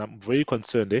anymore, man. I'm very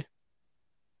concerned.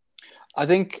 I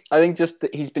think just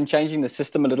that he's been changing the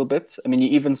system a little bit. I mean, you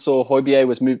even saw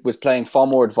Højbjerg was playing far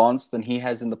more advanced than he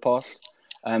has in the past.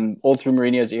 All through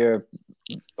Mourinho's era,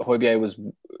 Højbjerg was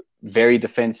very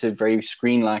defensive, very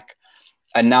screen-like.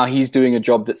 And now he's doing a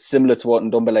job that's similar to what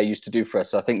Ndombele used to do for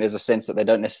us. So I think there's a sense that they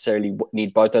don't necessarily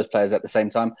need both those players at the same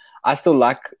time. I still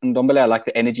like Ndombele. I like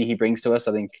the energy he brings to us,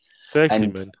 I think. Sexy,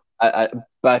 man.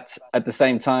 But at the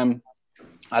same time,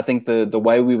 I think the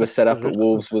way we were set up at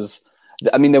Wolves was...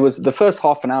 I mean, there was the first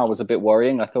half an hour was a bit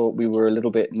worrying. I thought we were a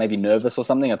little bit maybe nervous or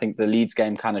something. I think the Leeds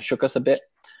game kind of shook us a bit.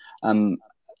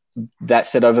 that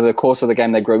said, over the course of the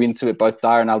game, they grew into it. Both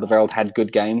Dyer and Alderweireld had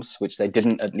good games, which they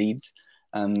didn't at Leeds.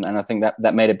 And I think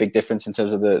that made a big difference in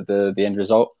terms of the end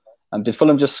result. Did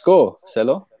Fulham just score,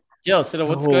 Celo? Yeah, Celo,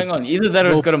 what's going on? Either that or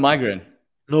he's got a migraine.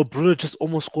 No, Bruno just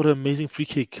almost scored an amazing free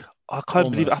kick. I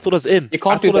can't believe it. I thought it was in. You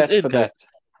can't do that for that.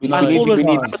 I thought it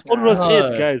was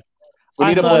in, guys. We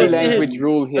need a body language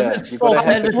rule here. This is false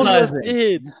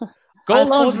advertising. Goal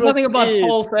line is nothing about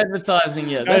false advertising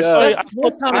here. I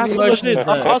thought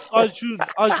I asked Arjun,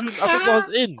 I thought that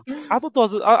was in. I thought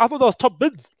that was top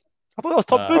bins.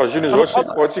 Arjun is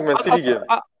watching Man City game.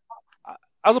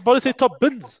 I was about to say top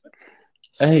bins.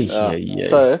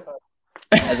 So,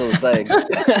 as I was saying,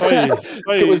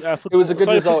 it was a good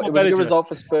result. It was a good result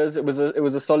for Spurs. It was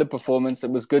a solid performance.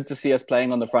 It was good to see us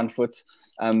playing on the front foot,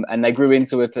 and they grew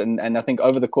into it. And I think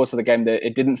over the course of the game,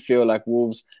 it didn't feel like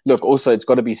Wolves. Look, also it's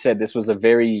got to be said, this was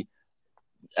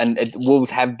Wolves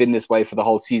have been this way for the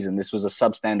whole season. This was a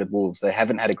substandard Wolves. They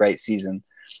haven't had a great season,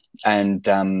 and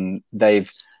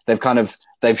they've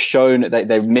shown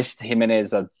they've missed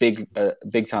Jimenez a big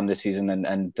time this season,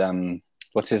 and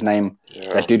what's his name? Yeah.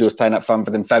 That dude who was playing up front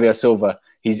for them, Fabio Silva.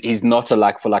 He's not a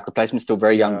like-for-like replacement. Still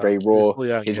very young, very raw.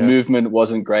 His movement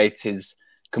wasn't great. His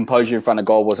composure in front of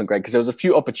goal wasn't great, because there was a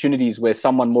few opportunities where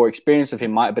someone more experienced of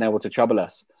him might have been able to trouble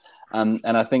us. And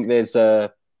I think there's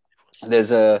a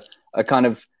kind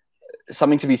of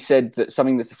something to be said, that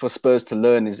something that's for Spurs to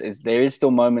learn is there is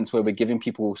still moments where we're giving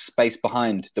people space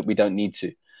behind that we don't need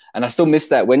to. And I still miss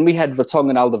that. When we had Vertonghen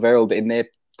and Alderweireld in their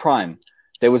prime,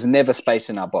 there was never space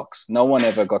in our box. No one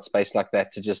ever got space like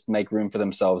that to just make room for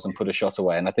themselves and put a shot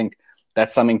away. And I think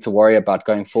that's something to worry about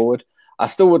going forward. I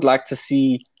still would like to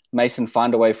see Mason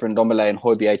find a way for Ndombele and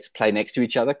Højbjerg to play next to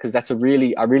each other, because I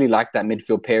really like that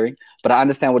midfield pairing. But I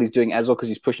understand what he's doing as well, because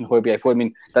he's pushing Højbjerg forward. I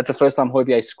mean, that's the first time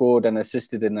Højbjerg scored and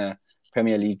assisted in a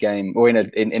Premier League game, or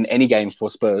in any game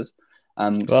for Spurs.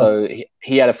 So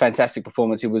he had a fantastic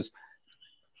performance.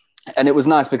 And it was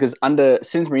nice because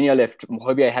since Mourinho left,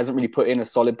 Højbjerg hasn't really put in a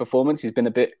solid performance. He's been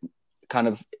a bit kind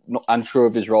of not unsure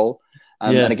of his role.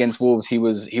 And against Wolves, he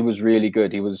was really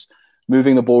good. He was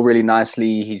moving the ball really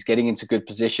nicely. He's getting into good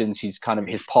positions. His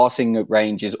passing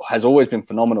range has always been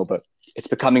phenomenal, but it's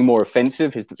becoming more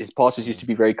offensive. His passes used to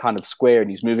be very kind of square,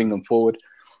 and he's moving them forward.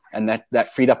 And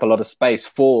that freed up a lot of space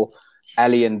for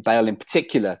Ali and Bale in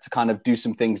particular to kind of do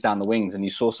some things down the wings. And you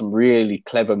saw some really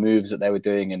clever moves that they were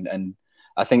doing, and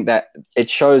I think that it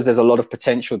shows there's a lot of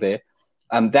potential there.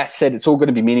 That said, it's all going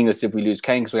to be meaningless if we lose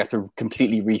Kane, because we have to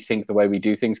completely rethink the way we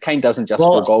do things. Kane doesn't just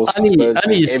score goals for Spurs.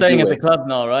 He's staying at the club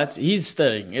now, right? He's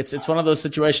staying. It's one of those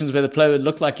situations where the player would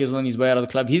look like he's on his way out of the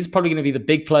club. He's probably going to be the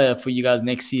big player for you guys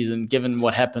next season, given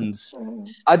what happens.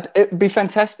 It'd be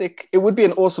fantastic. It would be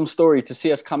an awesome story to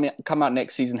see us come out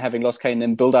next season having lost Kane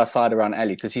and build our side around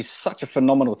Ali, because he's such a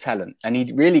phenomenal talent and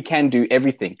he really can do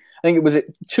everything. I think it was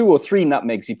 2 or 3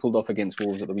 nutmegs he pulled off against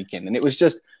Wolves at the weekend, and it was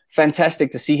just fantastic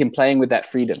to see him playing with that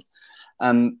freedom.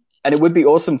 And it would be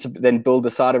awesome to then build a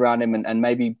side around him and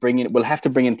maybe we'll have to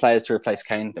bring in players to replace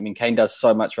Kane. I mean, Kane does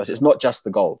so much for us. It's not just the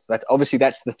goals. That's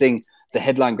the thing, the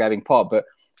headline grabbing part. But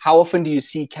how often do you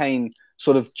see Kane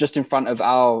sort of just in front of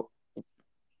our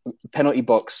penalty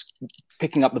box,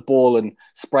 picking up the ball and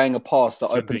spraying a pass that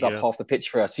opens up half the pitch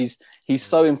for us? He's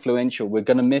so influential. We're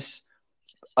going to miss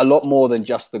a lot more than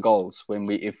just the goals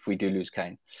if we do lose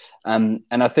Kane. And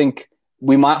I think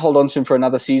we might hold on to him for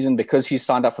another season because he's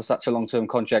signed up for such a long-term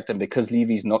contract, and because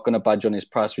Levy's not going to budge on his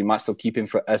price, we might still keep him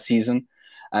for a season.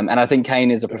 And I think Kane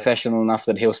is a professional enough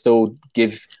that he'll still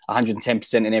give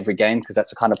 110% in every game, because that's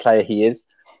the kind of player he is.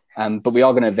 But we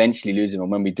are going to eventually lose him,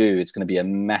 and when we do, it's going to be a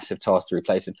massive task to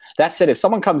replace him. That said, if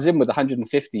someone comes in with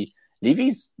 150,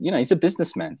 Levy's, he's a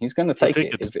businessman. He's going to take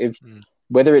it. If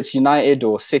whether it's United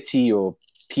or City or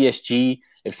PSG,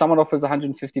 if someone offers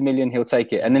 150 million, he'll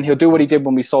take it. And then he'll do what he did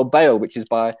when we sold Bale, which is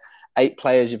buy 8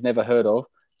 players you've never heard of.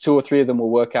 2 or 3 of them will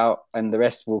work out, and the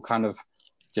rest will kind of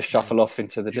just shuffle off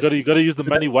into the distance. You got to use the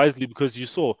money wisely, because you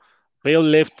saw Bale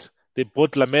left, they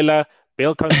bought Lamela,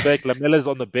 Bale comes back, Lamela's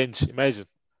on the bench. Imagine.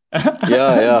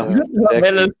 Yeah. Exactly.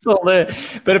 Lamela's still there.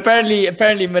 But apparently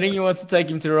Mourinho wants to take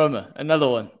him to Roma. Another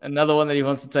one that he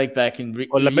wants to take back and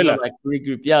Lamela.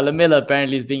 Regroup. Yeah, Lamela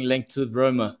apparently is being linked with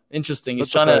Roma. Interesting. He's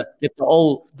trying to get the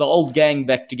old gang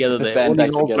back together there.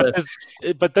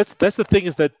 But that's the thing,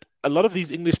 is that a lot of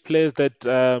these English players that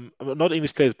not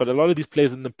English players, but a lot of these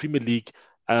players in the Premier League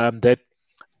that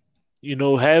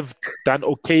have done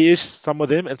okay-ish, some of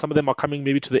them, and some of them are coming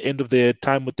maybe to the end of their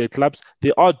time with their clubs.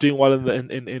 They are doing well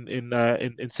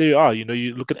in Serie A.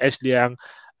 You look at Ashley Young,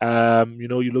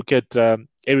 you look at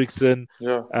Eriksen.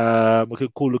 Okay,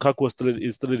 cool. Lukaku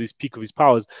is still at his peak of his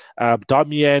powers.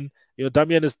 Darmian,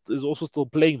 Darmian is also still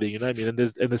playing there. You know what I mean? And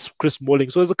there's Chris Smalling.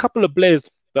 So there's a couple of players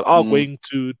that are going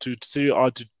to Serie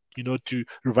A to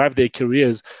revive their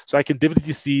careers. So I can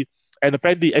definitely see. And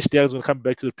apparently, Ashley Young is going to come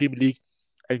back to the Premier League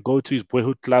and go to his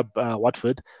boyhood club,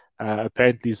 Watford.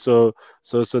 Apparently, so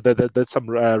that's some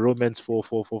romance for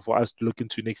us to look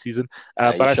into next season.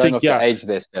 But I think your age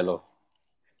there, Stelo.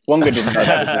 Wonga didn't know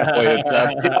that was his boyhood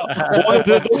club.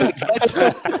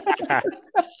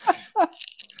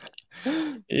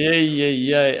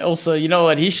 Yeah. Also, you know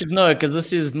what? He should know because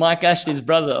this is Mike Ashley's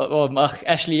brother, or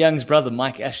Ashley Young's brother,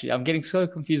 Mike Ashley. I'm getting so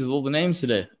confused with all the names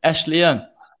today. Ashley Young.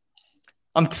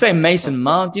 I'm saying Mason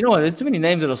Mount. You know what? There's too many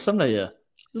names that are similar here.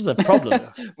 This is a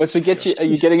problem. Once we get you, are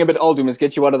you getting a bit older? We must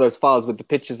get you one of those files with the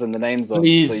pictures and the names on.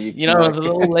 Please, the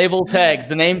little label tags,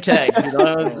 the name tags,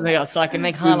 so I can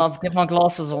make highlights, get my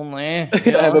glasses on there. I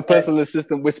have a personal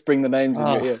assistant whispering the names in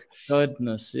your ear.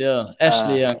 Goodness, yeah.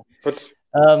 Ashley Young. But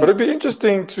it'd be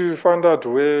interesting to find out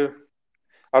where.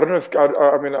 I don't know if I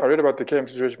read about the camp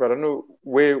situation, but I don't know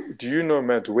where. Do you know,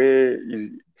 Matt? Where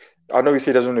is? I know he said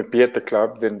he doesn't want to be at the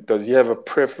club. Then does he have a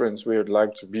preference where he'd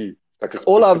like to be? Like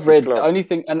all I've read, the only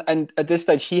thing, and at this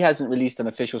stage, he hasn't released an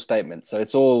official statement, so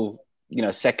it's all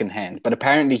secondhand. But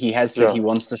apparently, he has said he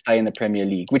wants to stay in the Premier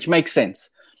League, which makes sense.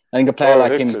 I think a player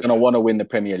like him is going to want to win the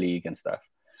Premier League and stuff.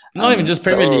 Not even just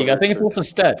Premier League. I think it's also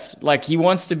stats. Like he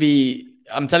wants to be.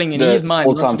 I'm telling you, in his mind,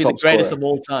 he wants to be the greatest of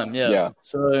all time. Yeah.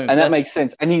 So and that makes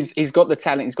sense. And he's got the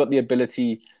talent. He's got the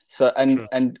ability. So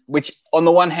and which on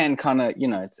the one hand, kind of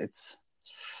it's.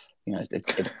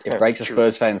 It breaks a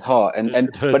Spurs fan's heart,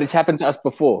 but it's happened to us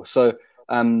before. So,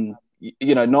 not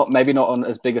on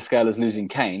as big a scale as losing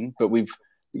Kane, but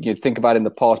think about in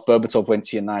the past. Berbatov went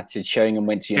to United, Sheringham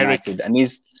went to United, and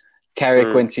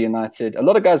Carrick went to United. A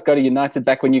lot of guys go to United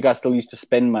back when you guys still used to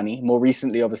spend money. More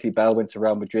recently, obviously, Bale went to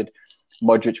Real Madrid,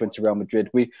 Modric went to Real Madrid.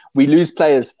 We lose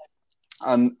players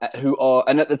who are,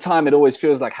 and at the time, it always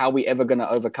feels like how are we ever going to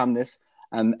overcome this?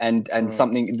 And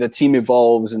something the team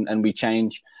evolves and we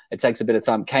change. It takes a bit of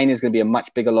time. Kane is going to be a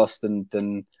much bigger loss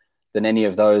than any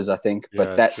of those, I think.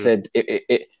 But that said,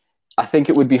 I think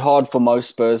it would be hard for most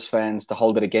Spurs fans to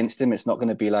hold it against him. It's not going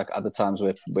to be like other times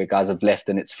where guys have left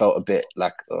and it's felt a bit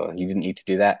like, oh, you didn't need to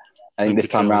do that. I think this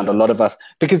time around, a lot of us,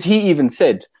 because he even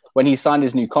said when he signed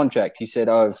his new contract, he said,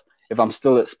 oh, if I'm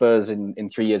still at Spurs in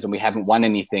 3 years and we haven't won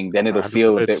anything, then it'll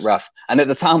feel a bit rough. And at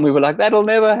the time we were like, that'll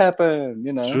never happen.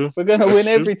 We're going to win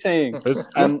everything.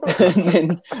 And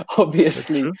then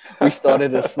obviously we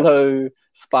started a slow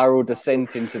spiral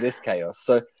descent into this chaos.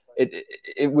 So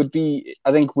it would be,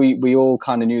 I think we all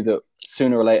kind of knew that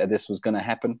sooner or later this was going to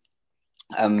happen.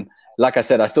 Like I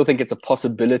said, I still think it's a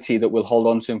possibility that we'll hold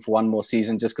on to him for one more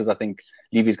season just because I think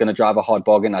Levy's going to drive a hard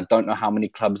bargain. I don't know how many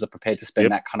clubs are prepared to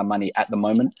spend that kind of money at the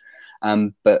moment.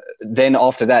 But then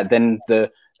after that, then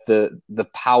the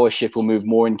power shift will move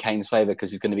more in Kane's favor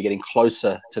because he's going to be getting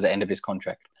closer to the end of his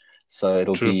contract. So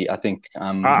it'll be, I think,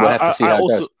 we'll have to see how it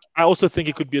goes. I also think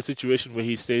it could be a situation where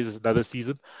he stays another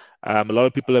season. A lot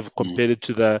of people have compared it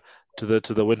to the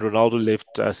when Ronaldo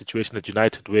left situation at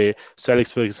United, where Sir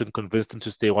Alex Ferguson convinced him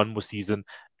to stay one more season,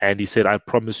 and he said, "I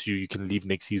promise you can leave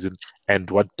next season."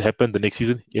 And what happened the next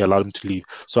season? He allowed him to leave.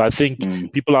 So I think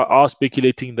people are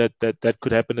speculating that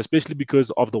could happen, especially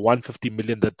because of the 150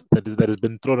 million that has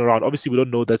been thrown around. Obviously, we don't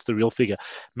know that's the real figure.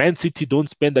 Man City don't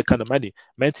spend that kind of money.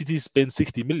 Man City spends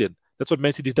 60 million. That's what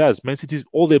Man City does. Man City,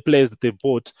 all their players that they've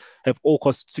bought have all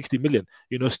cost 60 million.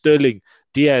 Sterling,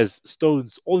 Diaz,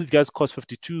 Stones, all these guys cost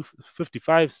 52,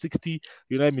 55, 60.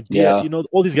 You know what I mean? Diaz,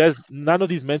 all these guys, none of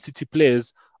these Man City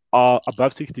players are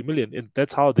above 60 million. And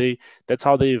that's how they've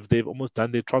almost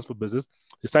done their transfer business.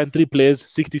 They signed 3 players,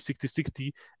 60, 60,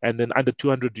 60, and then under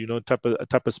 200, type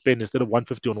of spend instead of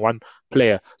 150 on one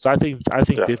player. So I think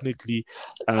definitely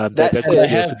that could be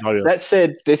a scenario. That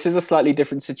said, this is a slightly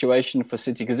different situation for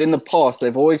City because in the past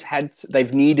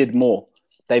they've needed more.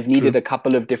 They've needed a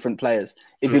couple of different players.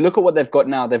 If you look at what they've got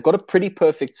now, they've got a pretty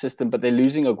perfect system, but they're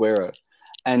losing Aguero.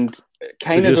 And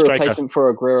Kane as a replacement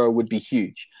for Aguero would be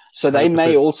huge. So they 100%.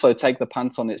 May also take the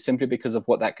punt on it simply because of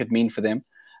what that could mean for them.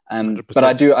 But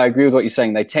I agree with what you're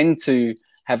saying. They tend to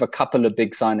have a couple of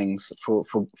big signings for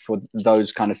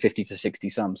those kind of 50 to 60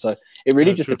 sums. So it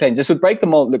really just depends. This would break the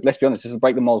mold. Look, let's be honest. This would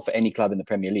break the mold for any club in the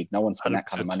Premier League. No one spent that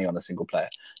kind of money on a single player.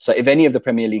 So if any of the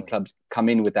Premier League clubs come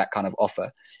in with that kind of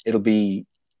offer, it'll be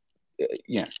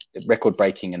record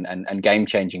breaking and game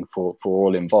changing for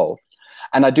all involved.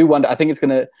 And I do wonder, I think it's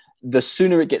going to, the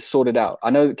sooner it gets sorted out.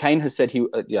 I know Kane has said he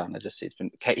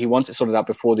wants it sorted out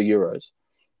before the Euros.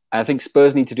 And I think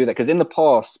Spurs need to do that because in the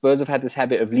past, Spurs have had this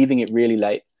habit of leaving it really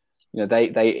late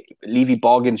Levy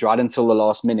bargains right until the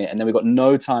last minute, and then we've got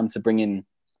no time to bring in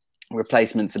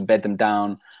replacements and bed them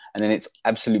down, and then it's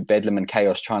absolute bedlam and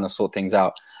chaos trying to sort things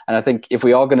out. And I think if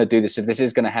we are going to do this, if this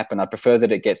is going to happen, I prefer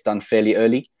that it gets done fairly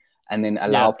early, and then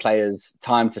allow players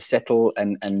time to settle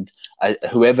and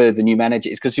whoever the new manager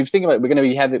is. Because if you think about it, we're going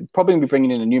to be probably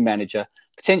bringing in a new manager,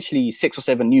 potentially 6 or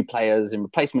 7 new players in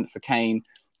replacement for Kane.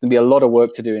 There's going to be a lot of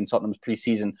work to do in Tottenham's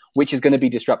pre-season, which is going to be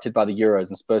disrupted by the Euros,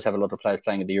 and Spurs have a lot of players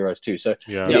playing at the Euros too. So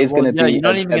it is going to be... You're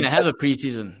not even going to have a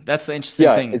pre-season. That's the interesting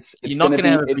thing. You're not going to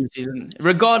have a pre-season.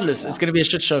 Regardless, it's going to be a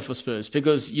shit show for Spurs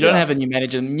because you don't have a new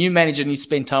manager. The new manager needs to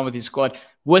spend time with his squad,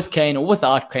 with Kane or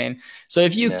without Kane. So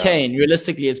if you Kane,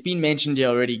 realistically, it's been mentioned here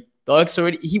already, the Oaks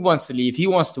already, he wants to leave. He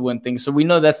wants to win things. So we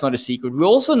know that's not a secret. We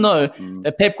also know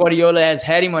that Pep Guardiola has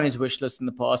had him on his wish list in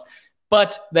the past.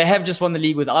 But they have just won the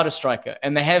league without a striker.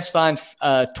 And they have signed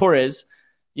Torres,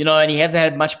 and he hasn't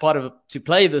had much part of it to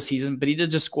play this season, but he did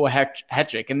just score a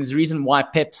hat-trick. And there's a reason why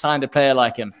Pep signed a player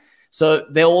like him. So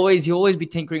he'll always be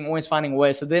tinkering, always finding a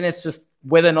way. So then it's just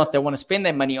whether or not they want to spend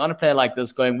their money on a player like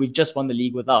this going, we've just won the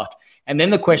league without. And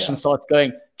then the question starts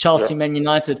going, Chelsea, Man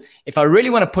United, if I really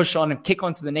want to push on and kick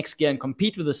on to the next gear and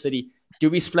compete with the City, do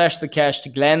we splash the cash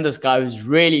to land this guy who's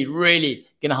really, really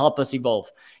going to help us evolve?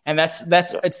 And it's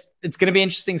going to be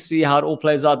interesting to see how it all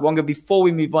plays out. Wonga, before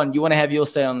we move on, you want to have your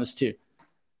say on this too?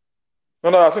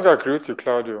 No, I think I agree with you,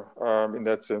 Claudio, in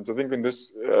that sense. I think in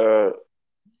this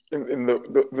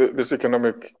this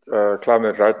economic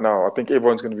climate right now, I think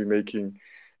everyone's going to be making.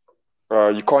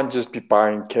 You can't just be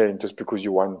buying Kane just because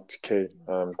you want Kane.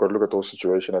 You've got to look at the whole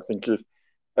situation. I think if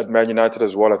at Man United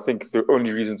as well, I think the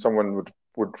only reason someone would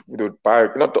buy,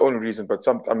 not the only reason, but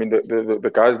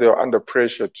the guys, they are under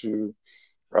pressure to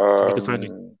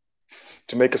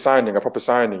make a signing, a proper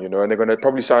signing, and they're going to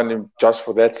probably sign him just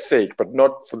for that sake, but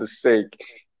not for the sake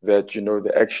that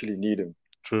they actually need him.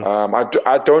 True.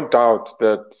 I don't doubt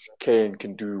that Kane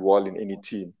can do well in any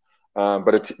team,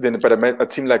 but a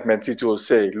team like Man City will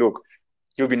say, look,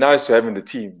 he'll be nice to have in the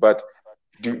team, but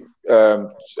looking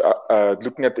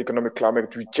at the economic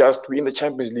climate, we're in the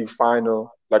Champions League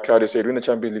final. Like Claudia said, we're in the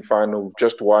Champions League final. We've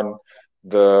just won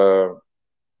the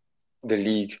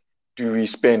league. Do we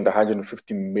spend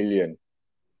 150 million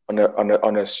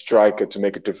on a striker to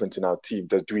make a difference in our team?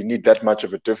 Do we need that much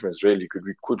of a difference? Really?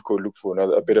 We could go look for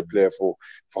a better player for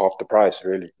half the price.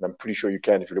 Really, and I'm pretty sure you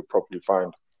can if you look properly.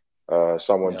 Find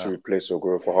someone to replace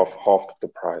Aguero for half the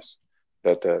price.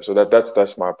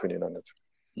 That's my opinion on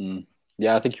it.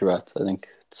 Yeah, I think you're right. I think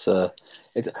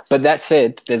but that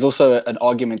said, there's also an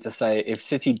argument to say if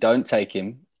City don't take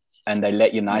him and they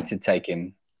let United take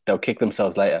him, they'll kick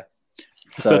themselves later.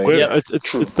 So it's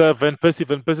the Van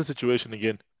Persie situation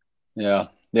again. Yeah,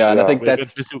 and I think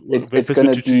that's it's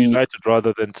going to be United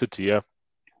rather than City.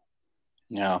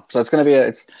 Yeah. So it's going to be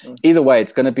either way.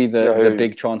 It's going to be the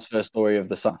big transfer story of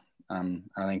the summer. I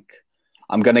think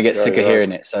I'm going to get sick of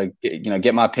hearing it. So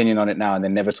get my opinion on it now, and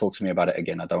then never talk to me about it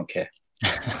again. I don't care.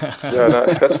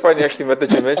 That's funny actually, Matt,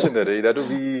 that you mentioned that.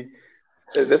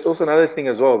 That's also another thing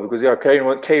as well, because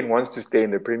Kane wants to stay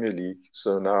in the Premier League.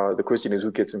 So now the question is,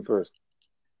 who gets him first?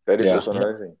 That is also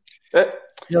another thing.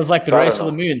 Feels like the race for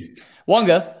the moon.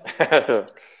 Wonga,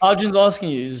 Arjun's asking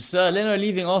you, is Leno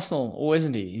leaving Arsenal or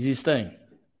isn't he? Is he staying?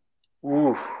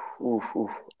 Look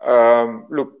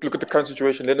at the current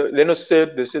situation. Leno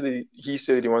said he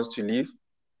said he wants to leave.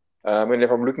 And if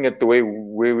I'm looking at the way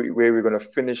where we're going to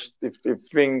finish, if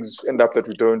things end up that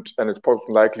we don't, and it's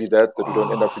probably likely that we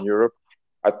don't end up in Europe,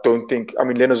 I don't think. I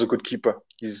mean, Leno's a good keeper.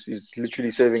 He's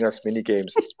literally saving us many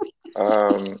games.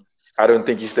 I don't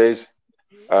think he stays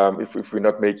if we're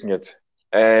not making it.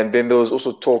 And then there was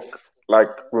also talk,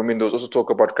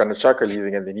 about Granit Xhaka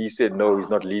leaving, and then he said no, he's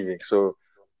not leaving. So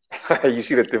you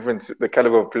see the difference, the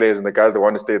caliber of players, and the guys that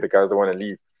want to stay, the guys that want to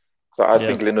leave. So I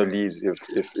think Leno leaves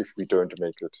if we don't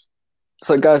make it.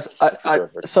 So guys, I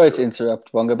sorry to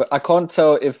interrupt, Wonga, but I can't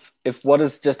tell if what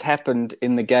has just happened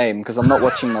in the game because I'm not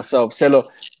watching myself. Selo,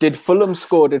 did Fulham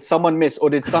score? Did someone miss,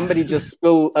 or did somebody just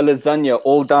spill a lasagna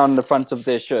all down the front of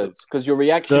their shirts? Because your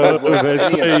reaction. Sorry.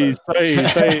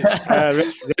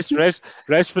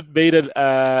 Rashford made it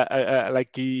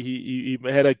like he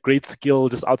had a great skill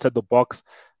just outside the box.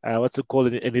 What's it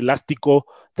called? An elastico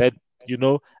that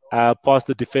past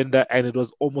the defender, and it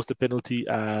was almost a penalty.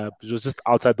 It was just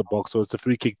outside the box, so it's a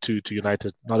free kick to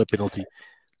United, not a penalty.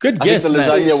 Good guess, man.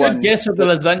 Good guess with the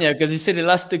lasagna, because he said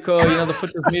elastico, the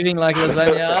foot was moving like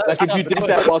lasagna. Like if you did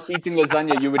that whilst eating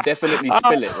lasagna, you would definitely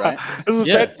spill it, right? This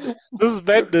is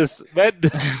madness.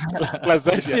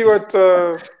 Lasagna. You see what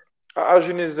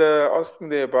Arjun is asking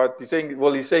there about? He's saying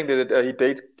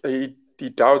that he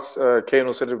doubts Kane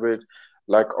will celebrate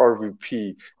like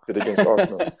RVP did against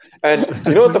Arsenal. And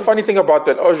you know what the funny thing about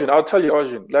that, Arjun? I'll tell you,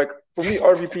 Arjun. Like for me,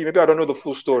 RVP, maybe I don't know the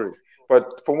full story,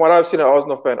 but from what I've seen, an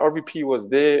Arsenal fan, RVP was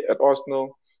there at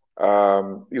Arsenal.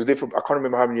 He was there for, I can't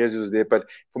remember how many years he was there, but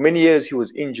for many years he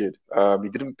was injured. He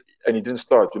didn't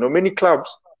start. You know, many clubs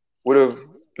would have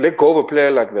let go of a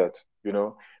player like that. You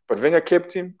know, but Wenger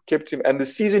kept him, and the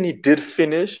season he did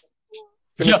finish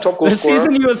top goal the scorer.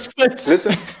 season he was fit.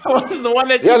 Listen, was the one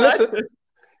that listen.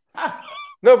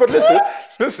 No, but listen.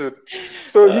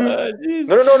 So he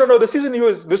no. The season he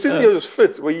was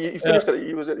fit. Where he finished.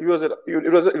 He was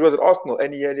at Arsenal,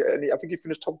 and he I think he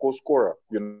finished top goal scorer.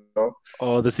 You know.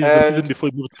 Oh, the season before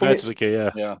he moved to United.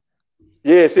 Okay, yeah.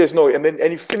 Yes, no,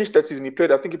 and he finished that season. I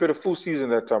think he played a full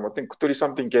season that time. I think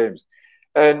 30-something games,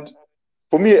 and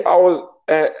for me, I was.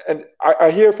 And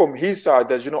I hear from his side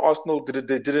that Arsenal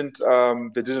they didn't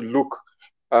look,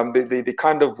 they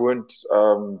kind of weren't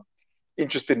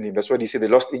interested in him. That's what he said. They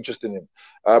lost interest in him.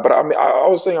 But I mean, I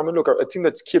was saying, look, a team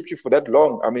that's kept you for that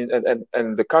long. I mean,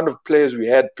 and the kind of players we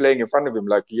had playing in front of him,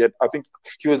 like I think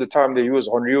he was the time that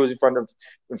Henry was in front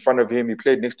of him. He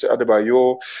played next to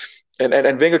Adebayor,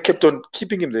 and Wenger kept on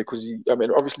keeping him there because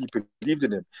obviously he believed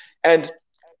in him. And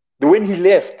when he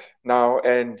left now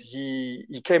and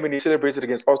he came and he celebrated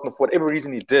against Arsenal for whatever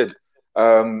reason he did,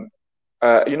 in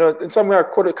some way I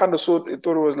thought it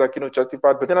was like,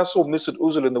 justified. But then I saw Mesut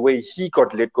Ozil in the way he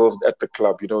got let go at the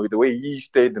club, the way he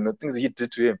stayed and the things he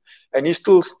did to him. And he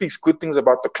still speaks good things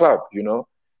about the club,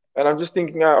 And I'm just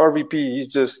thinking, RVP, he's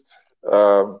just...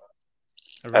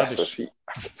 rubbish.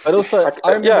 But also,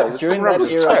 I remember during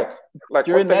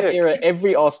that era,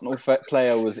 every Arsenal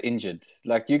player was injured.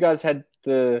 Like you guys had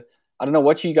I don't know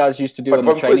what you guys used to do on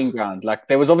the training ground. Like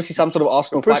there was obviously some sort of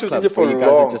Arsenal fight club where you guys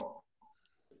are just.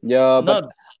 Yeah,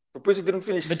 but didn't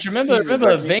finish. But remember,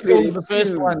 Wenger was the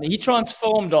first one. He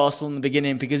transformed Arsenal in the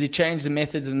beginning because he changed the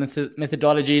methods and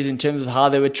methodologies in terms of how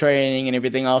they were training and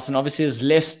everything else. And obviously, there's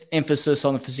less emphasis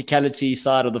on the physicality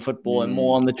side of the football and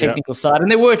more on the technical side.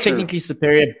 And they were technically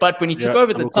superior. But when he took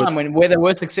over at the time, where they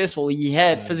were successful, he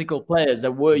had physical players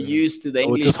that were used to the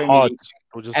English Premier League.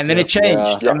 And then it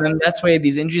changed, and then that's where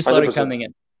these injuries started 100%. Coming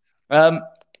in. But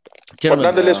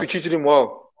nonetheless, we treated him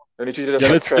well, and he treated us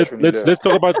let's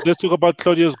talk about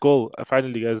Claudio's goal.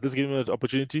 Finally, guys, let's give him an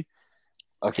opportunity.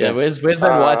 Okay, yeah, where's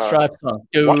that white stripe song?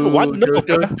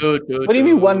 1-0. What do you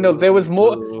mean 1-0? There was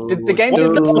more. The game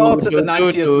didn't start at the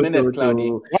 90th minute,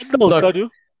 Claudio. 1-0, Claudio.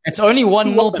 It's only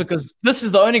 1-0 because this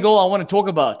is the only goal I want to talk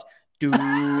about.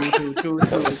 Now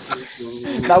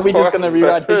we're just gonna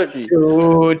rewrite history.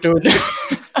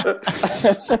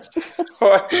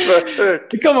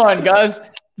 Come on, guys.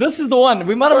 This is the one.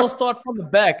 We might as well start from the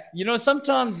back.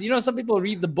 Sometimes, some people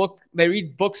read the book. They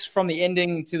read books from the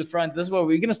ending to the front. This is where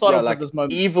we're gonna start off with this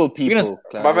moment. Evil people,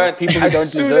 my man. People who don't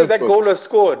deserve. As soon as that goal was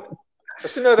scored.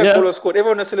 Goal was scored,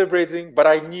 everyone was celebrating, but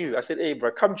I knew. I said, hey,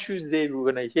 bro, come Tuesday,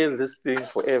 we're going to hear this thing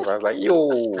forever. I was like, yo,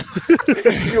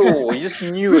 you just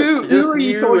knew it.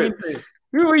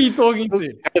 Who are you talking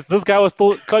to? Guys, this guy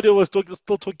Claudio was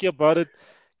still talking about it.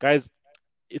 Guys,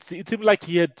 it seemed like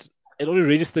it only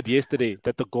registered yesterday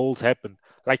that the goals happened.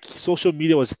 Like, social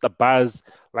media was just a buzz.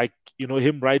 Like,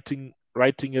 him writing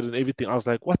it and everything. I was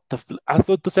like, what I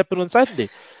thought this happened on Saturday.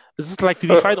 This is like,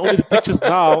 did you find only the pictures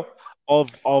now?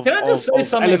 Can I just say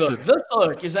something though? This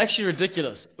arc is actually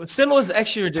ridiculous. Celo is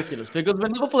actually ridiculous because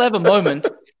when Liverpool have a moment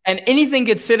and anything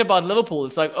gets said about Liverpool,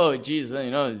 it's like, oh, geez,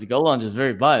 the goal line is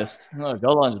very biased. But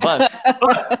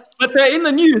they're in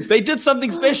the news. They did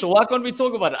something special. Why can't we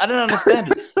talk about it? I don't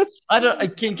understand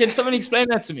it. Can someone explain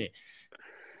that to me?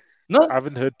 No, I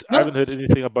haven't heard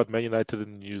anything about Man United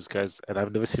in the news, guys, and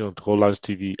I've never seen it on Goal Lounge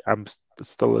TV. I need to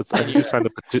sign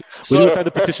the petition.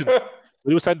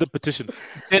 Will you sign the petition?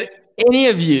 Did any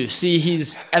of you see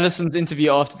Alisson's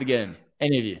interview after the game?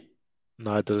 Any of you?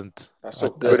 No, I didn't. I just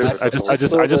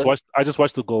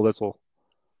watched the goal. That's all.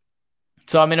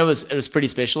 So it was pretty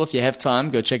special. If you have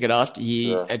time, go check it out.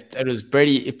 It was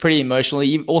pretty emotional.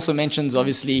 He also mentions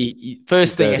obviously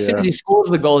as soon as he scores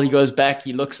the goal, he goes back,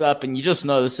 he looks up, and you just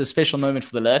know this is a special moment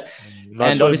for the lad.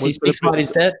 And obviously he speaks about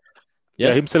his dad.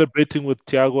 Yeah, him celebrating with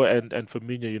Thiago and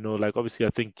Firmino, like obviously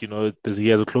I think, he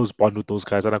has a close bond with those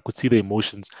guys and I could see the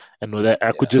emotions and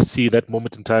I could just see that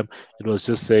moment in time. It was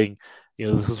just saying,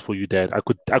 this is for you, Dad. I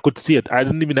could see it. I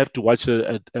didn't even have to watch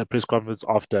a press conference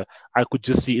after. I could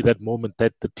just see in that moment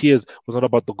that the tears was not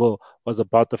about the goal, was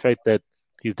about the fact that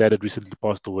his dad had recently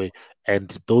passed away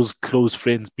and those close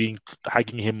friends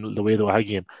hugging him the way they were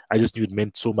hugging him. I just knew it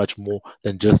meant so much more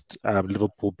than just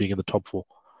Liverpool being in the top four.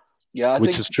 Yeah, I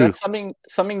which think is true. that's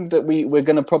something that we're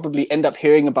going to probably end up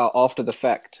hearing about after the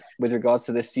fact with regards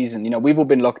to this season. You know, we've all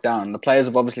been locked down. The players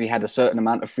have obviously had a certain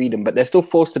amount of freedom, but they're still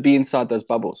forced to be inside those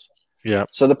bubbles. Yeah.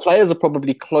 So the players are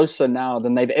probably closer now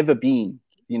than they've ever been.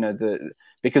 You know,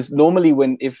 because normally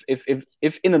if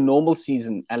in a normal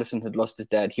season Alisson had lost his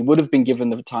dad, he would have been given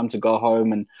the time to go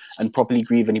home and properly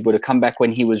grieve, and he would have come back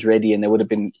when he was ready, and there would have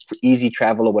been easy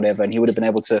travel or whatever, and he would have been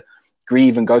able to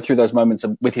grieve and go through those moments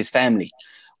with his family.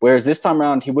 Whereas this time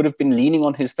around, he would have been leaning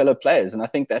on his fellow players, and I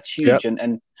think that's huge.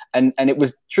 Yep. And it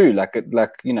was true. Like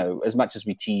you know, as much as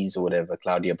we tease or whatever,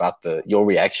 Claudia, about your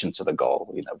reaction to the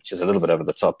goal, you know, which is a little bit over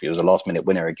the top. It was a last-minute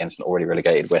winner against an already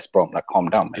relegated West Brom. Like, calm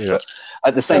down, mate. Yeah. But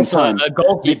at the same time, a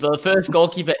goalkeeper, the first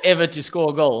goalkeeper ever to score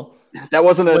a goal. That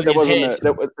wasn't a.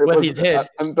 With his head.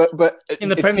 But in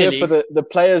the Premier League, for the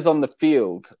players on the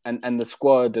field and the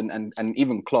squad and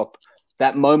even Klopp,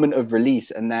 that moment of release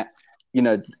and that. You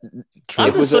know,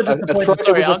 I'm so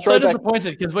disappointed. I'm so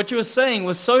disappointed because what you were saying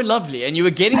was so lovely, and you were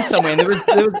getting somewhere, and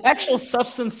there was actual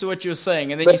substance to what you were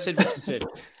saying, and then you said what you said.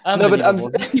 No,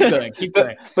 but keep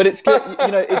going. But it's clear, you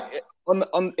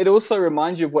know, it also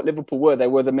reminds you of what Liverpool were. They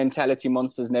were the mentality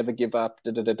monsters, never give up,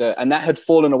 and that had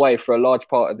fallen away for a large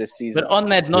part of this season. But on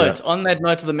that note of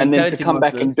the mentality, and then to come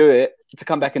back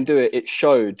and do it, it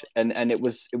showed, and it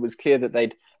was clear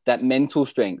that that mental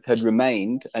strength had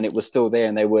remained, and it was still there,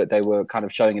 and they were kind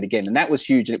of showing it again, and that was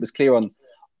huge, and it was clear on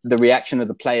the reaction of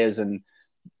the players, and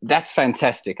that's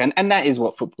fantastic, and that is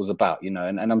what football's about, you know,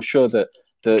 and I'm sure that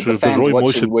the fans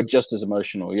watching were just as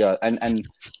emotional,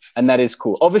 and that is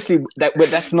cool. Obviously,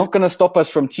 that's not going to stop us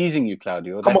from teasing you,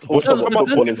 Claudio. That's also what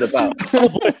football is about. Come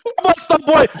on, stop,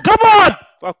 boy! Come on!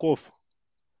 Fuck off.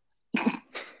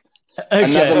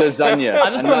 Okay. Another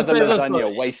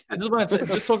lasagna wasted. I just want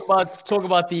to talk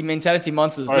about the mentality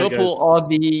monsters. Liverpool are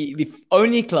the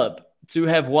only club to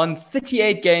have won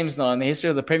 38 games now in the history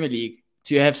of the Premier League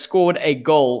to have scored a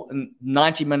goal in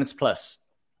 90 minutes plus.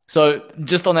 So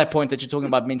just on that point that you're talking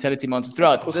about mentality monsters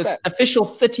throughout, this official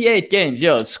 38 games,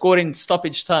 scored in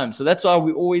stoppage time. So that's why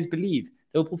we always believe.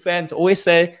 Liverpool fans always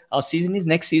say our season is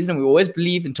next season, and we always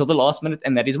believe until the last minute,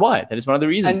 and that is why. That is one of the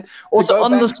reasons. And also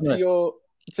on this note,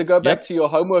 to go back to your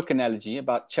homework analogy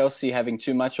about Chelsea having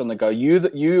too much on the go,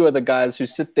 you are the guys who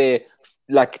sit there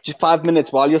like just 5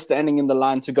 minutes while you're standing in the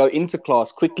line to go into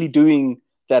class, quickly doing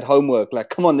that homework. Like,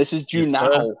 come on, this is due now.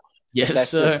 Sir. Yes,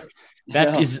 sir.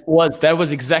 That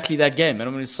was exactly that game, and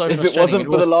I mean, it's so. If it wasn't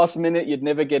for the last minute, you'd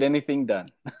never get anything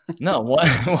done. No,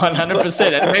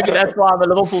 100%, and maybe that's why I'm a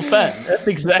Liverpool fan. That's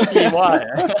exactly why.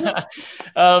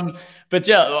 But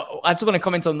yeah, I just want to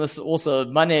comment on this also.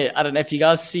 Mane, I don't know if you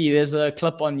guys see, there's a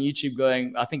clip on YouTube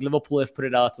going. I think Liverpool have put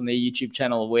it out on their YouTube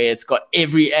channel where it's got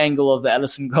every angle of the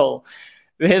Alisson goal.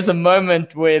 There's a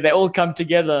moment where they all come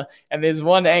together, and there's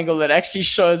one angle that actually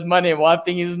shows Mane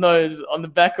wiping his nose on the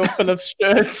back of Phillips'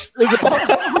 shirt. So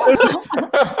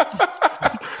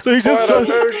he just goes.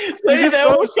 They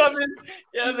all come in.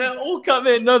 Yeah, they all come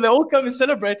in. No, they all come and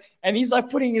celebrate, and he's like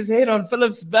putting his head on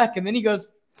Phillips' back, and then he goes,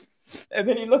 and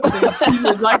then he looks and he sees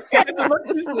it like it's not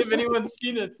if anyone's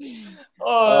seen it.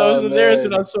 Oh, it was hilarious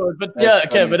when I saw it. But that's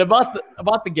okay. Funny. But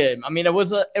about the game, I mean, it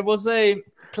was a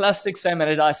classic Sam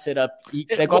Allardyce setup.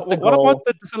 They got the goal. What about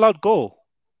the disallowed goal?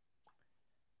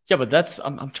 Yeah, but that's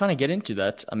I'm trying to get into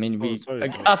that. I mean,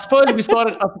 I suppose we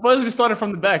started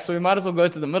from the back, so we might as well go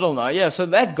to the middle now. Yeah, so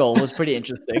that goal was pretty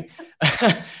interesting.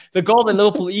 The goal that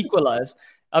Liverpool equalized.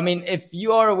 I mean, if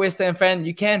you are a West Ham fan,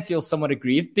 you can feel somewhat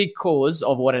aggrieved because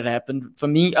of what had happened. For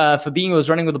me, Fabinho was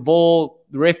running with the ball,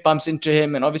 the ref bumps into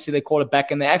him, and obviously they call it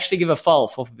back, and they actually give a foul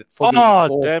for damn it!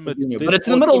 Fabinho. But it's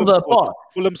in the middle of the park.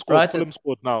 Fulham scored. Right? Fulham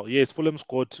scored now. Yes, Fulham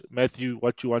scored. Matthew,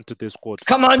 what you wanted, they scored.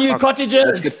 Come on, you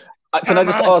cottagers! Can I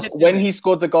just ask, when he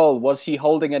scored the goal, was he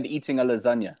holding and eating a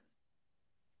lasagna?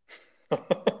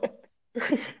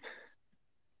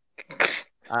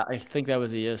 I think that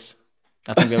was a yes.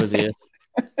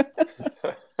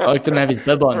 Oh, he didn't have his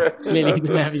bib on. Clearly, he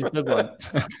didn't have his bib on.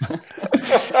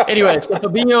 Anyway, so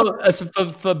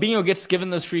Fabinho gets given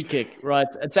this free kick, right?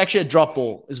 It's actually a drop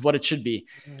ball, is what it should be.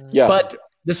 Yeah. But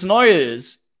the scenario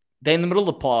is they're in the middle of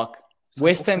the park.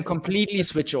 West Ham completely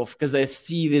switch off because they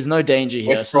see there's no danger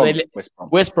here.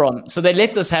 West Brom. So they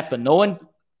let this happen. No one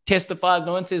testifies.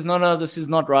 No one says, no, this is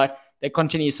not right. They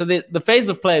continue. So the phase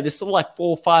of play, there's still like 4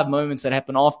 or 5 moments that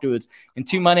happen afterwards. And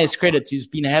to Mane's credit,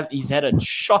 he's had a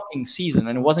shocking season,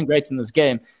 and it wasn't great in this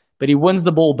game, but he wins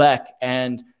the ball back.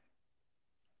 And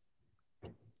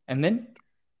then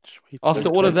after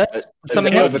all of that,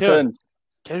 something overturned.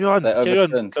 Carry on.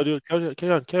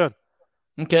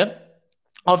 Okay.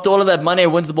 After all of that,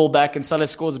 Mane wins the ball back and Salah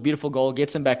scores a beautiful goal,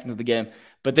 gets him back into the game.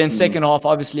 But then second half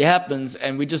obviously happens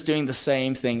and we're just doing the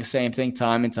same thing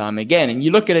time and time again. And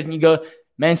you look at it and you go,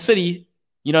 Man City,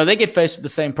 they get faced with the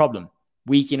same problem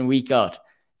week in, week out.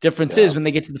 Difference is when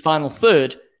they get to the final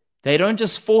third, they don't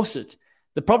just force it.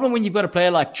 The problem when you've got a player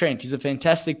like Trent, who's a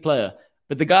fantastic player,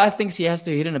 but the guy thinks he has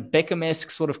to hit in a Beckham-esque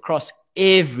sort of cross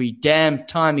every damn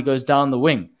time he goes down the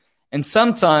wing. And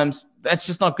sometimes that's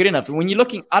just not good enough. And when you're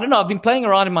looking, I don't know, I've been playing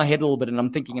around in my head a little bit and I'm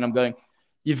thinking and I'm going,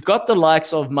 you've got the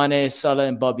likes of Mane, Salah,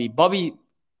 and Bobby. Bobby,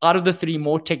 out of the three,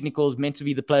 more technical, is meant to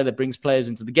be the player that brings players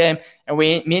into the game. And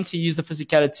we're meant to use the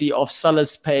physicality of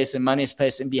Salah's pace and Mane's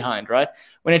pace in behind, right?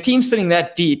 When a team's sitting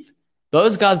that deep,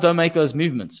 those guys don't make those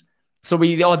movements. So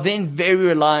we are then very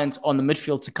reliant on the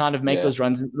midfield to kind of make those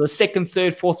runs. The second,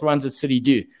 third, fourth runs that City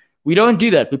do. We don't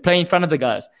do that. We play in front of the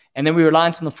guys. And then we rely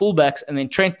on the fullbacks. And then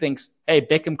Trent thinks, hey,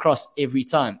 Beckham cross every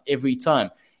time.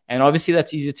 And obviously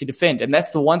that's easier to defend. And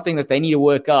that's the one thing that they need to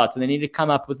work out. And they need to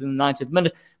come up within the 90th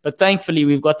minute. But thankfully,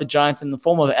 we've got the Giants in the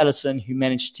form of Alisson who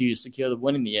managed to secure the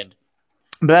win in the end.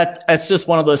 But it's just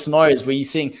one of those scenarios where you're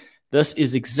seeing this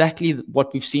is exactly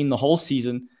what we've seen the whole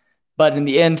season. But in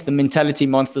the end, the mentality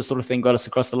monster sort of thing got us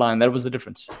across the line. That was the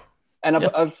difference. And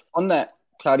I've on that,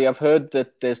 Claudia, I've heard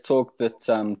that there's talk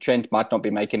that Trent might not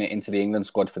be making it into the England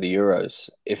squad for the Euros.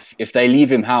 If they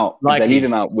leave him out,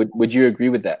 would you agree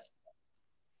with that?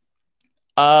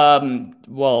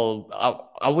 Well,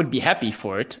 I would be happy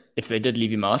for it if they did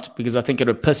leave him out because I think it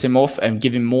would piss him off and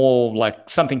give him more like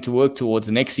something to work towards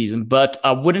the next season. But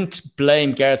I wouldn't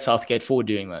blame Gareth Southgate for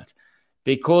doing that.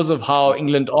 Because of how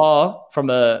England are from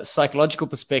a psychological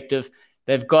perspective,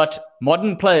 they've got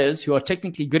modern players who are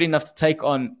technically good enough to take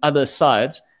on other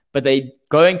sides, but they're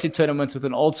going to tournaments with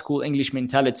an old school English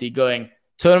mentality going,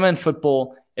 tournament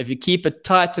football, if you keep it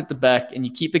tight at the back and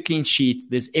you keep a clean sheet,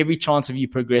 there's every chance of you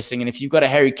progressing. And if you've got a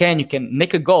Harry Kane, you can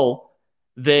nick a goal,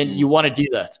 then you want to do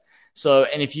that. So,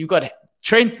 and if you've got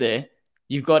Trent there,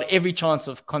 you've got every chance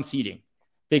of conceding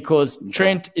because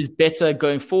Trent is better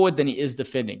going forward than he is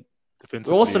defending.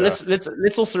 Also,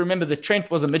 let's also remember that Trent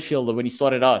was a midfielder when he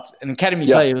started out. An academy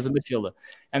player, he was a midfielder.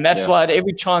 And that's why at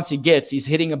every chance he gets, he's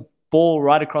hitting a ball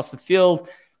right across the field.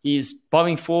 He's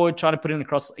bombing forward, trying to put it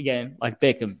across again, like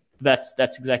Beckham. That's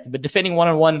exactly. But defending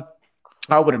one-on-one,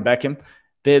 I wouldn't back him.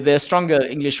 They're stronger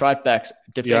English right backs.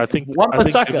 I think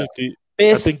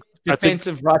best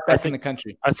defensive right back in the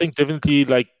country. I think definitely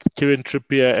like Kieran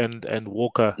Trippier and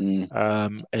Walker.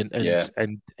 And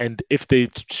if they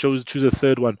choose a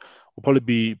third one, will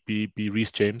probably be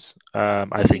Reece James,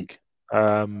 I think.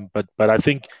 But I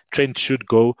think Trent should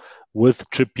go with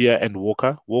Trippier and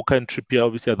Walker. Walker and Trippier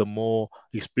obviously are the more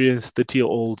experienced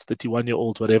 30-year-olds,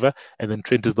 31-year-olds, whatever. And then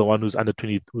Trent is the one who's under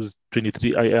 20, who's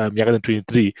 23, younger than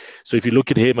 23. So if you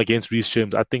look at him against Reece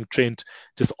James, I think Trent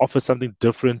just offers something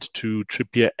different to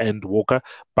Trippier and Walker.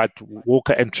 But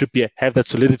Walker and Trippier have that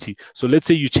solidity. So let's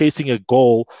say you're chasing a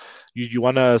goal. You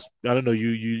wanna, I don't know,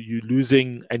 you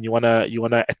losing and you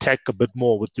wanna attack a bit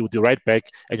more with your right back,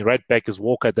 and your right back is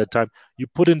Walker at that time. You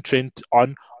put in Trent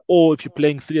on, or if you're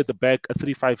playing three at the back, a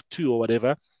 3-5-2 or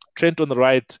whatever, Trent on the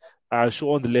right,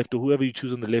 Shaw on the left, or whoever you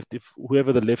choose on the left. If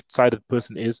whoever the left-sided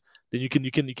person is, then you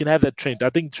can have that Trent. I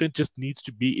think Trent just needs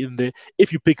to be in there.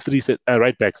 If you pick three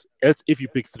right backs, else if you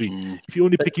pick three. If you're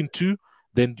only picking two,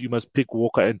 then you must pick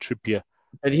Walker and Trippier.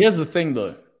 And here's the thing,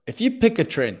 though: if you pick a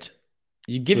Trent,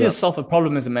 you give yourself a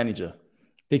problem as a manager,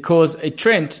 because a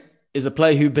Trent is a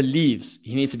player who believes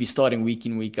he needs to be starting week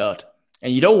in, week out.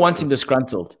 And you don't want him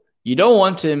disgruntled. You don't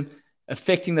want him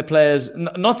affecting the players.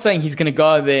 Not saying he's going to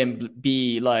go there and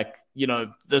be like,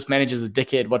 this manager's a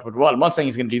dickhead, what. I'm not saying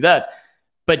he's going to do that.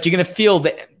 But you're going to feel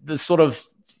the sort of,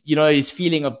 his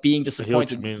feeling of being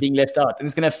disappointed, being left out. And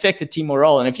it's going to affect the team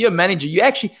morale. And if you're a manager,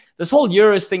 this whole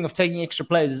Euros thing of taking extra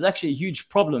players is actually a huge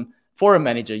problem for a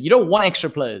manager. You don't want extra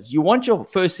players. You want your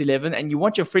first 11 and you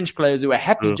want your fringe players who are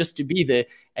happy just to be there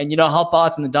and, help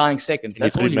out in the dying seconds.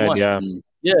 That's all you want.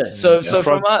 Yeah. So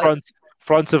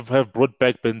France have brought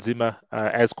back Benzema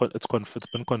as it's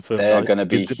been confirmed. They are going to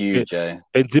be huge.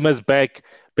 Benzema's back.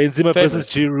 Benzema versus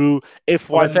Giroud.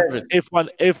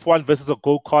 F1 versus a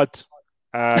go-kart.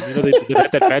 They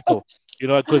had that battle.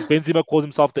 Because Benzema calls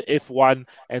himself the F1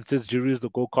 and says Giroud is the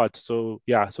go-kart. So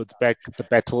it's back. The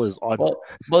battle is on.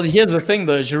 Well, here's the thing,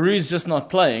 though. Giroud's just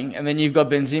not playing, and then you've got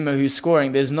Benzema who's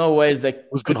scoring. There's no ways they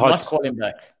could not call him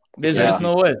back. There's just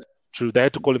no ways. True, they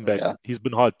had to call him back. Yeah. He's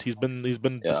been hot. He's been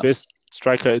the best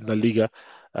striker in La Liga.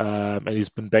 and he's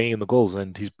been banging in the goals,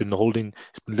 and he's been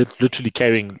literally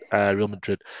carrying Real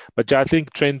Madrid. But yeah, I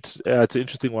think Trent, it's an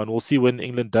interesting one. We'll see when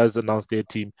England does announce their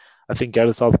team. I think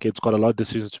Gareth Southgate's got a lot of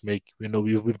decisions to make.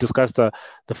 We've discussed the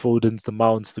Fodens, the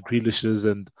Mounts, the Grealishes,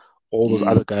 and all those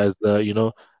other guys.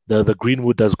 The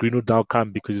Greenwood. Does Greenwood now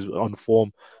come because he's on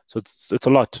form? So it's a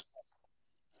lot.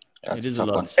 Yeah, it is a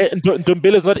lot. And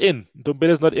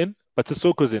Ndombele's not in. But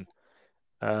Sissoko's in.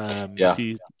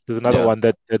 See, there's another one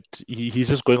that he's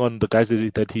just going on the guys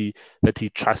that he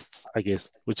trusts, I guess,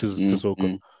 which is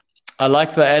Sissoko. I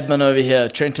like the admin over here.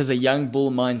 Trent has a young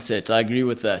bull mindset. I agree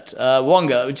with that.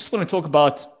 Wonga, we just want to talk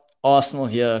about Arsenal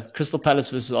here. Crystal Palace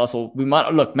versus Arsenal.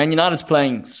 Man United's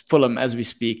playing Fulham as we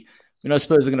speak. We know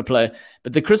Spurs are going to play.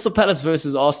 But the Crystal Palace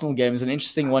versus Arsenal game is an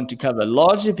interesting one to cover,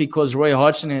 largely because Roy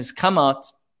Hodgson has come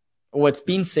out, or it's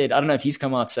been said, I don't know if he's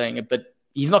come out saying it, but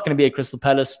he's not going to be at Crystal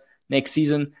Palace next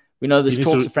season. We know there's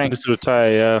talks of Frank. He needs to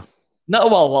retire, yeah. No,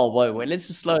 wait. Let's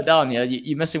just slow it down here.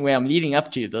 You're missing where I'm leading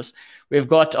up to this. We've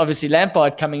got, obviously,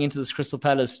 Lampard coming into this Crystal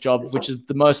Palace job, which is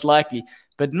the most likely.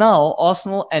 But now,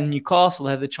 Arsenal and Newcastle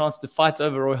have the chance to fight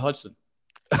over Roy Hodgson.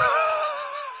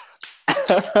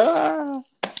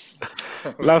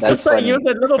 I'm saying he was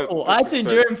at Liverpool. I had to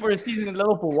endure him for a season at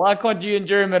Liverpool. Why can't you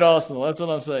endure him at Arsenal? That's what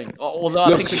I'm saying. Although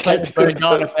I think the club would burn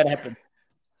down if that happened.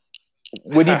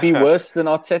 Would he be worse than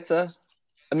Arteta?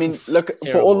 I mean, look,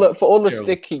 Terrible. for all the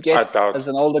stick he gets as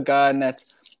an older guy, and that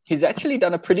he's actually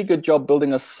done a pretty good job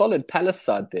building a solid Palace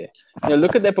side there.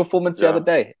 Look at their performance the other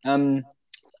day. On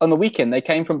the weekend, they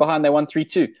came from behind. They won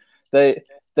 3-2.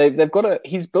 They've got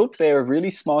he's built there a really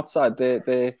smart side.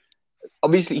 They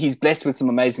obviously he's blessed with some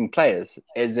amazing players.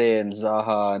 Eze and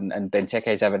Zaha and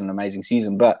Benteke's having an amazing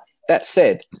season. But that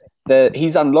said,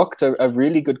 he's unlocked a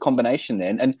really good combination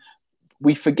there. And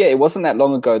we forget, it wasn't that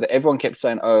long ago that everyone kept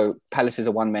saying, Palace is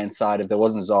a one-man side. If there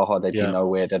wasn't Zaha, they'd be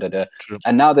nowhere, True.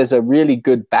 And now there's a really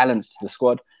good balance to the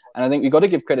squad. And I think we've got to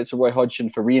give credit to Roy Hodgson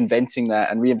for reinventing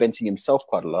that and reinventing himself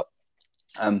quite a lot.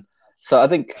 So I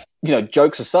think,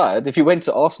 jokes aside, if he went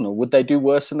to Arsenal, would they do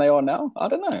worse than they are now? I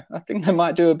don't know. I think they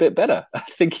might do a bit better. I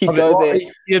think he'd go there.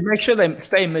 You'd make sure they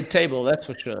stay mid-table, that's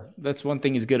for sure. That's one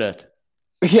thing he's good at.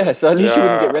 Yeah, so at least you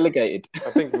wouldn't get relegated.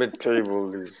 I think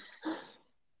mid-table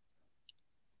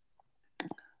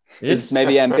is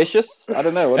maybe ambitious. I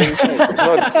don't know. What do you think?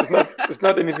 It's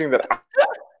not anything that.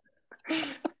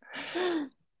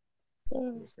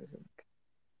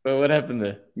 But what happened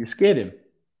there? You scared him.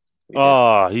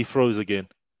 He froze again.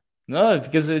 No,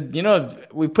 because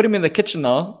we put him in the kitchen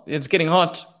now. It's getting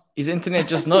hot. His internet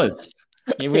just knows.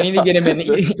 We need to get him an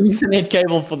Ethernet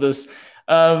cable for this.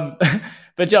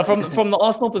 But yeah, from the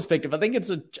Arsenal perspective, I think it's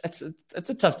a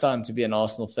tough time to be an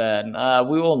Arsenal fan.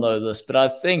 We all know this, but I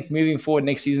think moving forward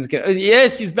next season's going.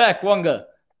 Yes, he's back, Wonga.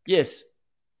 Yes.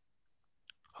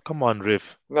 Oh, come on,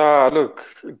 Riff. Nah, look,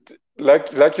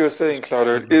 like you were saying,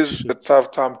 Claudio, it is a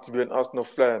tough time to be an Arsenal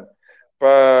fan.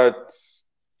 But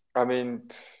I mean,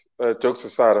 jokes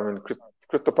aside, I mean,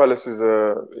 Crystal Palace is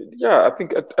I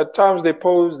think at times they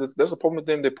pose. There's a problem with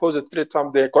them. They pose a threat.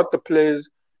 Time they got the players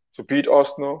to beat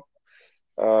Arsenal.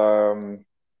 But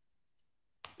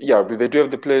they do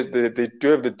have the players. They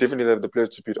definitely have the players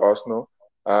to beat Arsenal.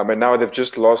 And now they've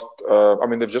just lost.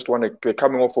 They've just won. They're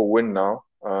coming off a win now.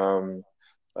 On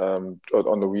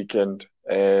the weekend,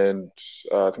 and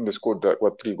I think they scored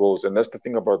 3 goals. And that's the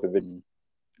thing about the.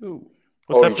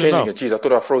 What's you're changing now? it. Jeez, I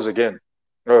thought I froze again.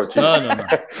 Oh, geez. No. I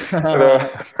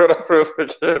thought I froze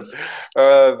again.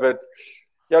 But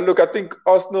yeah, look, I think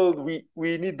Arsenal,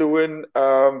 we need the win.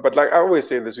 But like I always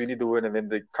say this, we need the win, and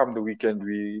then come the weekend,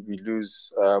 we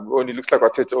lose. Only looks like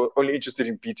Arteta only interested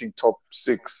in beating top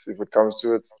 6 if it comes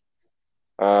to it.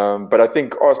 But I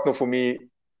think Arsenal, for me,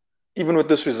 even with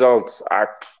this result,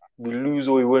 we lose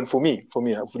or we win. For me,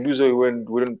 if we lose or we win,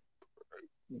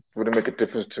 wouldn't make a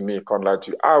difference to me. I can't lie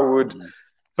to you. I would.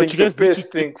 But you guys need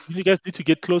to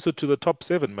get closer to the top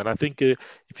 7, man. I think if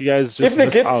you guys just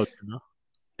miss out,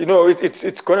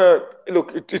 it's gonna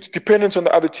look. It's dependent on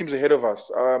the other teams ahead of us.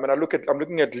 And I'm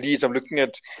looking at Leeds. I'm looking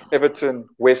at Everton,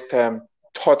 West Ham,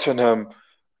 Tottenham,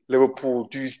 Liverpool.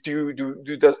 Do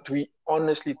we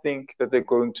honestly think that they're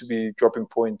going to be dropping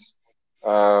points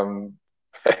during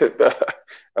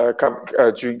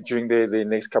the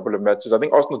next couple of matches? I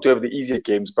think Arsenal do have the easier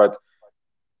games, but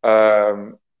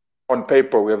on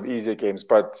paper we have the easier games.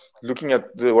 But looking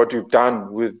at what we've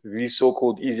done with these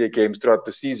so-called easier games throughout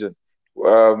the season,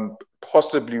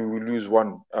 possibly we lose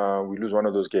one. We lose one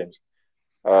of those games.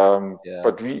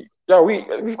 But we've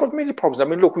got many problems. I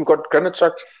mean, look, we've got Granit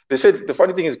Xhaka. They said the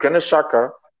funny thing is Granit Xhaka.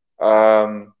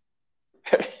 There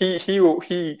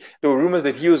were rumors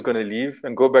that he was going to leave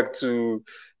and go back to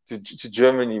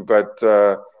Germany, but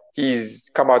he's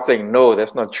come out saying, no,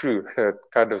 that's not true.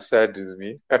 Kind of saddens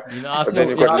me. I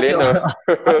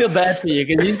feel bad for you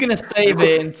because he's going to stay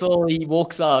there until he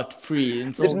walks out free,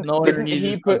 until no one renews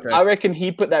his contract. I reckon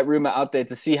he put that rumor out there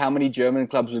to see how many German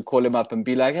clubs would call him up and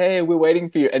be like, hey, we're waiting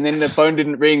for you. And then the phone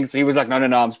didn't ring, so he was like, no,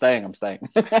 I'm staying. And then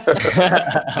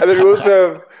we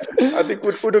also have, I think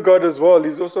with Odegaard as well,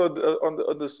 he's also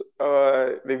on this,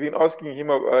 they've been asking him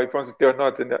if he wants to stay or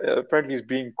not, and apparently he's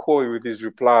being coy with his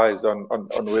replies on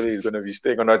whether he's going to be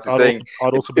staying or not. I'd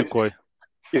also be coy.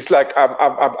 It's like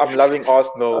I'm loving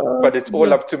Arsenal, but it's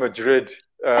all up to Madrid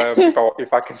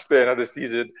if I can stay another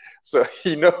season. So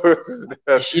he knows.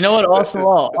 You know what Arsenal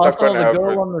are? Arsenal the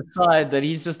goal on the side that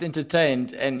he's just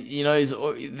entertained, and there's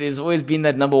always been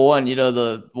that number one.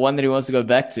 The one that he wants to go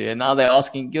back to, and now they're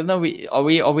asking, are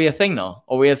we a thing now?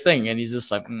 Are we a thing? And he's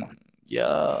just like,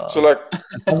 yeah. So like,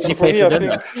 for me, I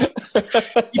think.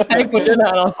 You paying for dinner,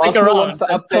 and I'll stick around. Wants to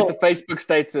update the Facebook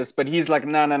status, but he's like,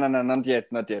 no, not yet.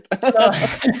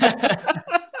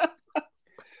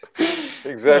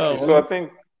 Exactly. So I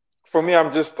think for me,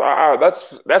 I'm just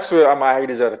that's where my head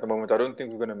is at the moment. I don't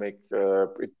think we're gonna make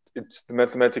it's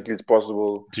mathematically it's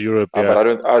possible to Europe, but I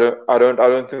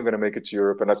don't think we're gonna make it to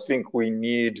Europe, and I think we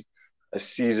need a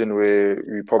season where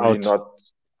we probably not.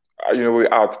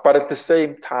 We're out. But at the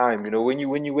same time, when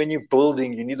you're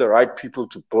building, you need the right people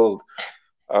to build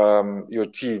your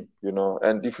team,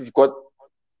 and if you've got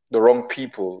the wrong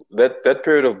people, that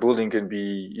period of building can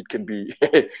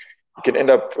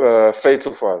end up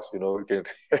fatal for us, we can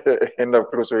end up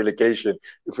close to relegation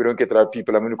if we don't get the right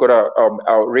people. I mean, we've got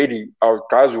our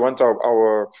guys, we want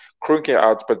our Kroenke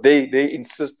out, but they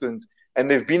insistent, and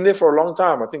they've been there for a long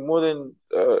time. I think more than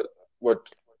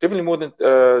definitely more than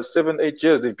 7-8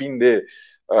 years they've been there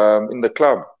in the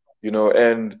club,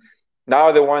 and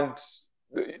now they want,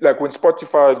 like when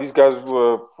Spotify, these guys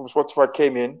from Spotify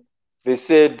came in, they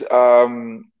said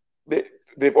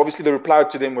they've obviously the reply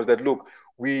to them was that, look,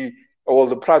 the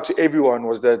reply to everyone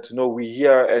was that, we're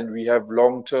here and we have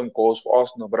long-term goals for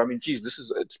Arsenal. But I mean, geez,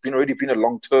 it's already been a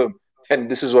long term, and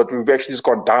this is what we've actually just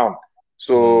gone down.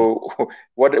 So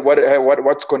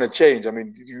what's going to change? I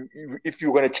mean, if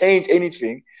you're going to change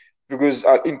anything, because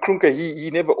in Kroenke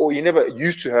he never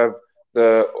used to have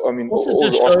all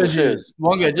the Arsenal shares.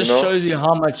 Wonga, it just shows you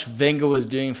how much Wenger was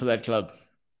doing for that club.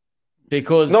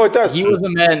 Because it does. He was a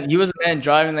man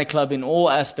driving the club in all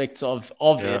aspects of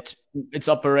its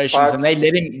operations, and they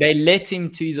let him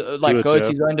to his to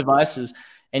his own devices,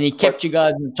 and he kept you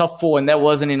guys in the top 4, and that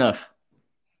wasn't enough.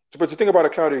 But you think about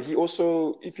it, Claudio, he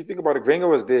also, if you think about it, Wenger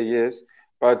was there, yes,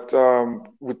 but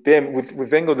with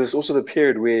Wenger, there's also the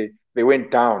period where they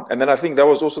went down, and then I think that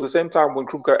was also the same time when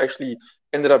Kroenke actually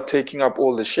ended up taking up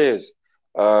all the shares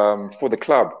for the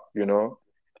club,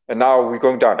 and now we're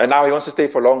going down, and now he wants to stay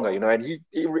for longer, and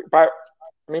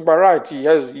by right,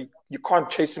 you can't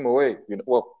chase him away,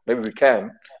 well, maybe we can,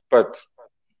 but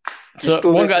so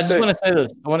Wonga, I just want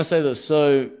to say this,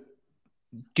 so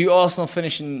do Arsenal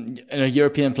finish in a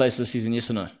European place this season, yes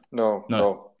or no?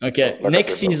 No. Okay, no,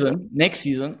 next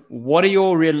season, what are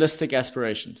your realistic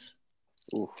aspirations?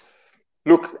 Oof.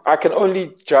 Look, I can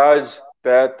only judge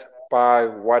that by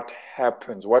what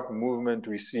happens, what movement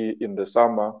we see in the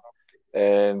summer,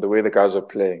 and the way the guys are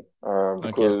playing.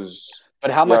 Because,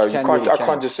 but how much can really change? I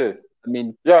can't just say. I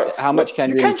mean, how much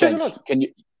can really change? Can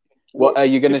you? What are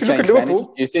you going to change managers?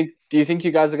 Do you think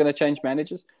you guys are going to change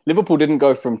managers? Liverpool didn't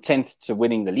go from 10th to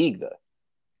winning the league, though.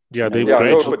 Yeah,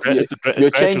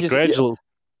 your change is gradual.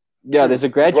 Yeah, there's a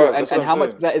gradual, and how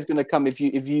much of that is going to come if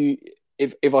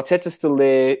Arteta's still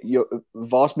there? Your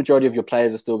vast majority of your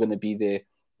players are still going to be there.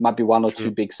 Might be one or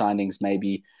two big signings,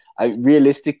 maybe.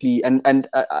 Realistically, and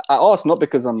I ask not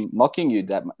because I'm mocking you,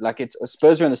 that like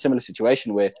Spurs are in a similar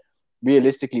situation where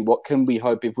realistically, what can we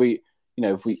hope if we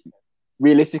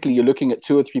realistically, you're looking at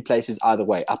 2 or 3 places either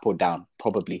way, up or down,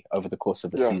 probably over the course of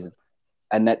the season.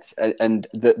 And that's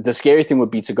the scary thing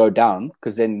would be to go down,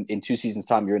 because then in 2 seasons'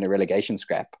 time you're in a relegation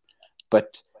scrap.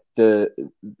 But the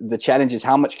challenge is,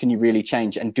 how much can you really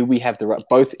change? And do we have the right,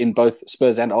 both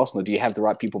Spurs and Arsenal, do you have the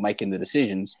right people making the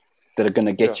decisions that are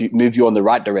going to move you on the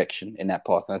right direction in that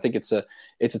path? And I think it's a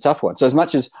tough one. So as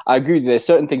much as I agree that there's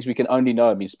certain things we can only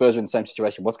know. I mean, Spurs are in the same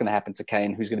situation. What's going to happen to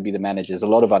Kane? Who's going to be the manager? There's a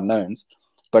lot of unknowns.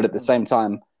 But at the same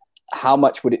time, how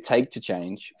much would it take to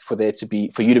change for you to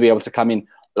be able to come in?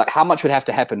 Like, how much would have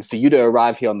to happen for you to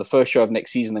arrive here on the first show of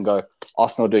next season and go,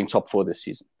 Arsenal are doing top 4 this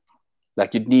season?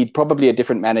 Like you'd need probably a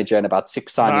different manager and about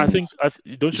 6 signings.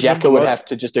 Xhaka would have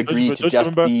to just agree to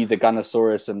just be the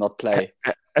Gunnosaurus and not play.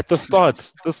 At the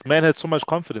start, this man had so much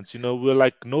confidence. You know, we're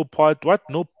like, no part, what?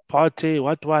 No party,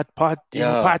 what? Party,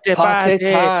 Yeah. party Party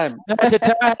time. Party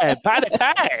time, party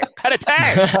time, party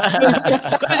time.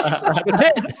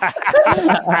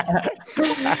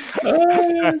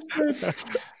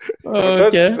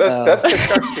 Okay. That's the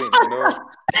shock thing, you know.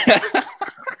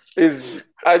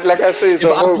 Like I say, if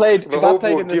I played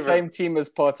in the same team as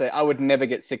Partey, I would never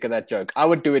get sick of that joke. I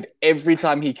would do it every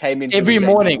time he came in. Every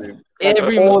morning.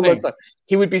 Every morning.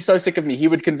 He would be so sick of me. He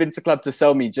would convince a club to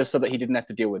sell me just so that he didn't have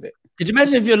to deal with it. Could you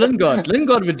imagine if you're Lingard?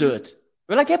 Lingard would do it.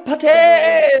 We're like, hey,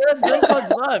 Partey! That's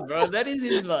Lingard's vibe, bro. That is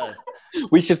his vibe.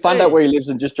 We should find out where he lives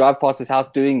and just drive past his house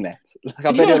doing that. Like,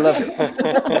 I bet he'll love it.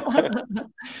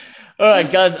 All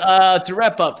right, guys. To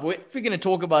wrap up, we're going to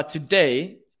talk about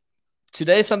today.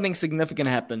 Today, something significant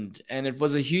happened, and it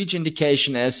was a huge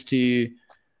indication as to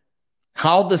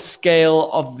how the scale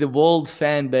of the world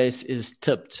fan base is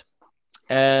tipped.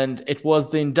 And it was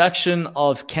the induction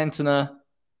of Cantona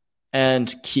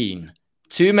and Keane,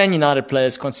 2 Man United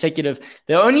players consecutive.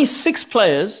 There are only 6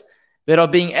 players that are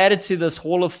being added to this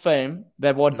Hall of Fame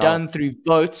that were done through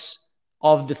votes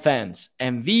of the fans.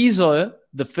 And these are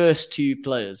the first 2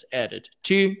 players added,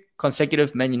 2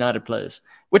 consecutive Man United players,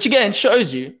 which again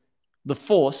shows you the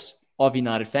force of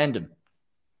United fandom.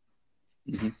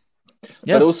 Mm-hmm.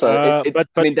 Yeah. But also, I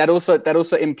mean, that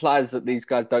also implies that these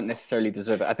guys don't necessarily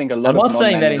deserve it. I think a lot of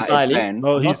non-United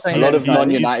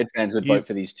fans would vote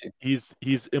for these 2. He's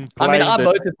implying. I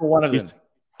voted for one of them.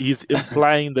 He's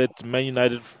implying that Man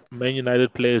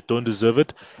United players don't deserve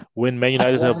it when Man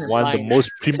United have won the most.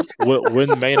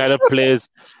 When Man United players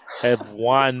have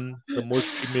won the most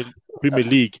Premier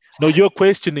League. No, you're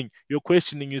questioning. You're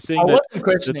saying I wasn't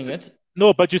questioning it.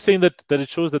 No, but you're saying that it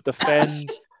shows that the fan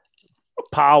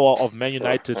power of Man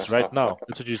United right now.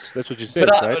 That's what you said,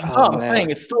 right? I'm saying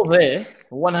it's still there,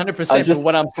 100%. But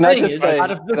what I'm saying is,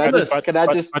 out of this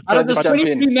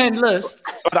 23-man list,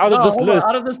 out of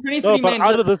this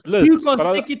 23-man list,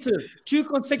 2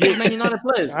 consecutive Man United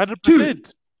players,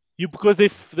 100%. Because they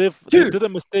did a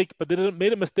mistake, but they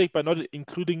made a mistake by not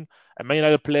including a Man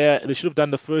United player. They should have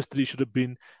done the first 3. Should have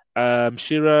been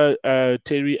Shearer,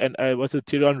 Terry, and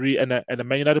Thierry Henry, and a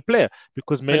Man United player.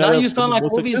 Because Man United now you sound like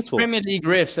all these Premier League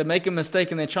refs that make a mistake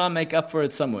and they try and make up for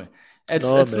it somewhere.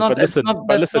 That's not what it is.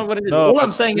 All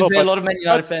I'm saying is there are a lot of Man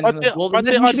United fans in the world, and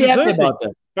they should be happy about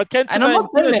that. And I'm not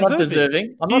saying they're not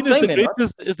deserving. I'm not saying they're not.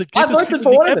 I voted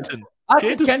for one of them. I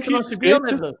said Cantona should be on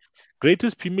that list.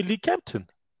 Greatest Premier League captain.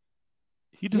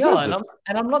 He deserves it.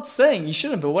 And I'm not saying you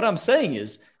shouldn't, but what I'm saying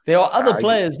is there are other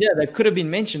players that could have been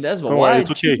mentioned as well. Why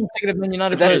 2 consecutive Man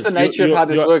United players? That's the nature of how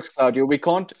this works, Claudio. We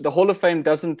can't. The Hall of Fame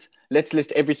doesn't let's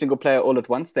list every single player all at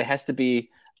once. There has to be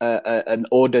an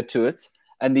order to it,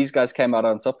 and these guys came out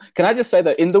on top. Can I just say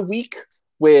that in the week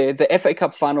where the FA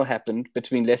Cup final happened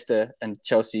between Leicester and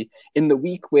Chelsea, in the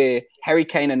week where Harry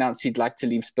Kane announced he'd like to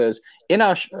leave Spurs, in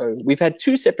our show, we've had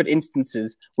 2 separate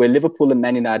instances where Liverpool and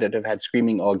Man United have had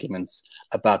screaming arguments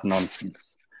about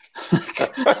nonsense.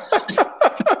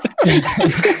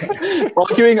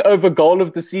 Arguing over goal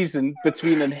of the season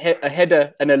between a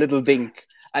header and a little dink,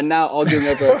 and now arguing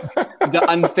over the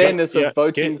unfairness of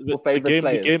voting for favourite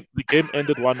players. The game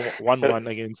ended 1-1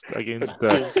 against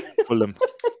Fulham.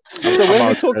 So when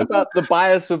we talk about the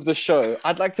bias of the show,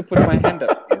 I'd like to put my hand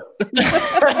up.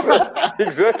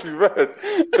 Exactly right.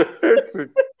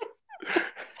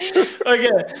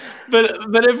 Okay,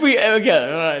 but if we all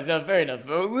right, no, fair enough.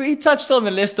 We touched on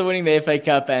the Leicester winning the FA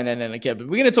Cup and but we're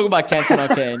going to talk about Cantona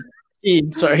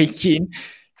Keane.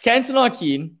 Cantona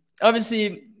Keane.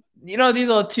 Obviously, these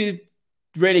are 2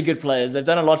 really good players. They've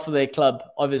done a lot for their club,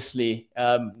 obviously.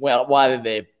 While they're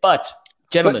there, but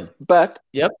gentlemen,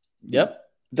 yep.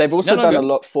 They've also done a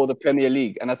lot for the Premier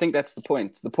League, and I think that's the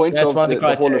point. The point of the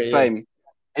Hall of Fame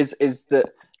is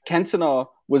that Cantona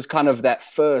was kind of that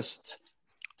first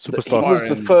superstar. He was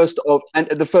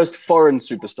the first foreign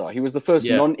superstar. He was the first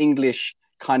non-English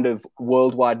kind of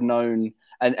worldwide known,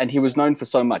 and he was known for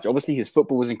so much. Obviously, his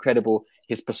football was incredible.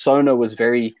 His persona was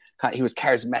he was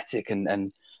charismatic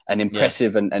and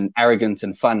impressive and arrogant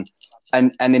and fun.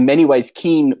 And in many ways,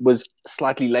 Keane was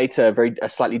slightly later, a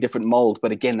slightly different mold.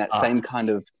 But again, that same kind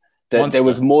of there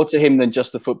was more to him than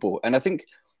just the football. And I think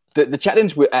the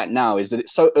challenge we're at now is that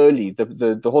it's so early.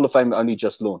 The Hall of Fame only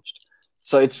just launched,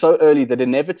 so it's so early that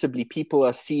inevitably people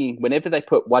are seeing whenever they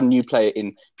put one new player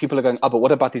in, people are going, "Oh, but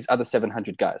what about these other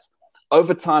 700 guys?"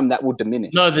 Over time, that will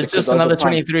diminish. No, there's just another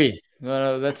 23.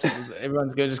 No, that's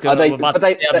everyone's going to just go.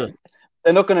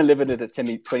 they're not going to live in it at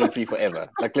 23 forever.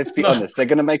 Like, let's be honest. They're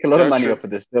going to make a lot of money off of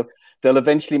this. They'll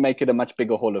eventually make it a much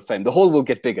bigger Hall of Fame. The hall will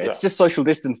get bigger. It's just social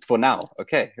distanced for now.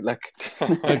 Okay. Like,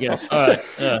 okay. All right.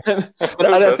 Yeah. But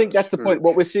I think that's the point.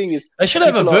 What we're seeing is they should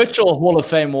have a virtual Hall of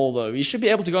Fame wall, though. You should be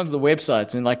able to go onto the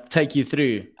websites and like take you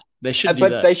through. They should do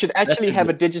that. They should actually have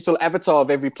a digital avatar of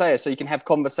every player so you can have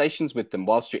conversations with them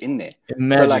whilst you're in there.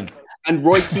 Imagine. So like, and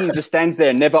Roy Keane just stands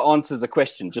there and never answers a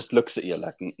question, just looks at you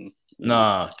like,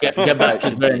 nah, get back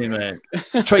to training, man.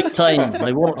 Treat time.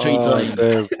 They want treat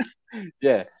time.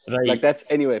 Yeah, like that's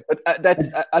anyway. But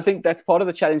I think that's part of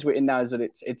the challenge we're in now is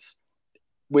that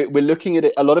we're looking at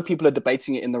it. A lot of people are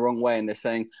debating it in the wrong way, and they're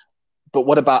saying, "But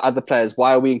what about other players?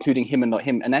 Why are we including him and not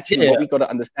him?" And actually, what we got to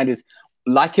understand is,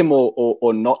 like him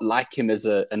or not like him as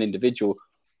an individual,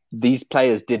 these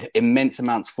players did immense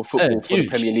amounts for football, for the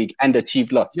Premier League, and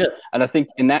achieved lots. Yeah. And I think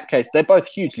in that case, they're both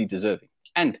hugely deserving.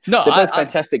 And they're both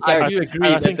fantastic characters. I do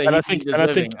agree.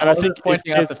 I think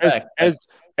pointing out the fact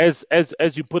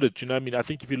as you put it, you know, I mean, I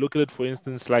think if you look at it, for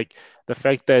instance, like the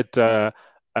fact that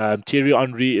Thierry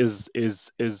Henry is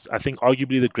I think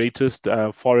arguably the greatest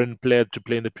foreign player to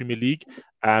play in the Premier League.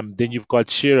 Then you've got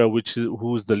Shearer,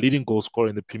 who's the leading goal scorer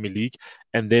in the Premier League,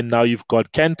 and then now you've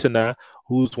got Cantona,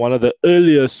 who's one of the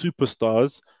earlier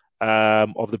superstars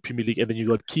of the Premier League, and then you've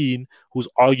got Keane, who's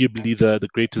arguably the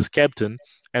greatest captain.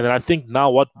 And then I think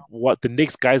now what the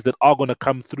next guys that are going to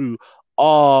come through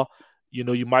are, you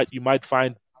know, you might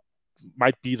find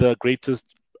might be the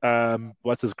greatest.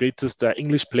 What's his greatest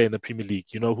English player in the Premier League?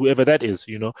 You know, whoever that is.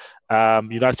 You know,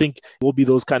 I think will be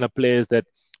those kind of players that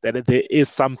there is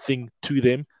something to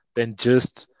them than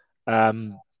just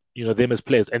them as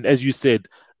players. And as you said,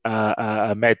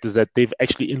 Matt, is that they've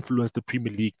actually influenced the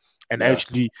Premier League and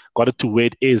actually got it to where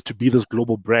it is to be this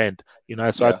global brand. You know,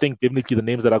 so I think definitely the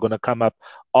names that are going to come up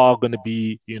are going to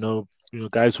be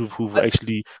guys who've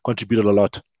actually contributed a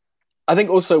lot. I think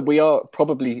also we are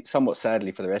probably somewhat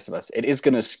sadly for the rest of us, it is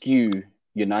going to skew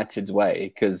United's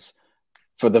way because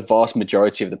for the vast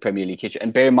majority of the Premier League history,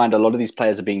 and bear in mind a lot of these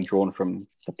players are being drawn from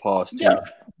the past. Yeah,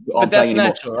 but that's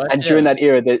natural, right? And during that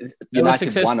era,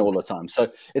 United won all the time,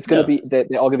 so it's going to be there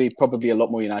are going to be probably a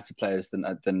lot more United players than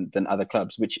other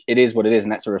clubs, which it is what it is,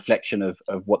 and that's a reflection of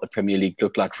what the Premier League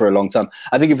looked like for a long time.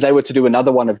 I think if they were to do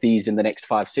another one of these in the next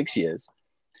 5-6 years.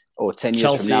 Or 10 years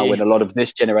Chelsea, from now, when a lot of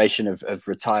this generation have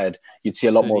retired, you'd see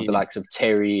a lot more of the likes of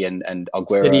Terry and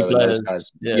Aguero and those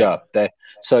guys.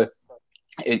 So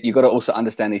you got to also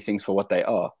understand these things for what they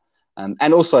are,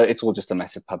 and also it's all just a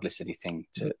massive publicity thing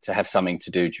to have something to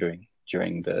do during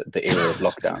the era of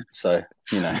lockdown. So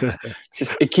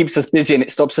it keeps us busy and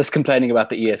it stops us complaining about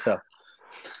the ESL.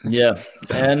 Yeah,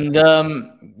 and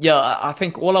I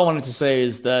think all I wanted to say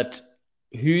is that.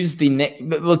 Who's the next?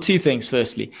 Well, two things.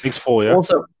 Firstly, next four. Yeah.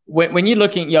 Also, when you're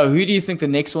looking, who do you think the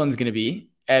next one's going to be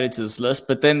added to this list?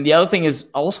 But then the other thing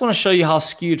is, I also want to show you how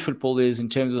skewed football is in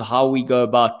terms of how we go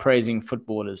about praising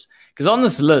footballers. Because on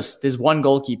this list, there's one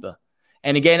goalkeeper,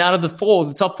 and again, out of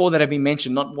the top four that have been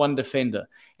mentioned, not one defender.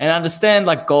 And I understand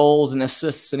like goals and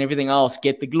assists and everything else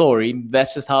get the glory.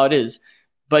 That's just how it is.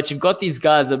 But you've got these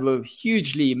guys that were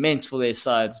hugely immense for their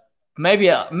sides.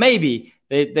 Maybe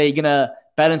they're gonna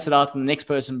balance it out, and the next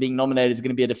person being nominated is going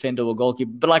to be a defender or goalkeeper.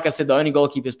 But like I said, the only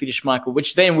goalkeeper is Peter Schmeichel,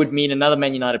 which then would mean another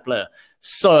Man United player.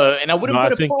 So, and I wouldn't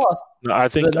put it past. No, I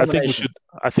think we should.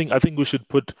 I think we should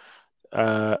put.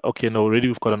 Already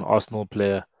we've got an Arsenal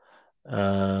player.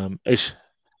 Is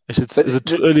it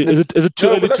too early? Is it too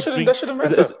early to bring?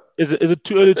 Is it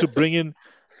too early to bring in?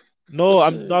 No,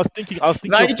 I'm not thinking. I was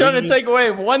thinking. Now you're trying to take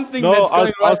away one thing that's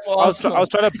going right for Arsenal. I was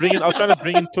trying to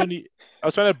bring in Tony. I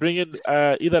was trying to bring in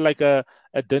either like a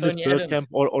Dennis Bergkamp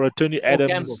or a Tony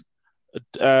Adams.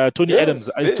 Tony Adams.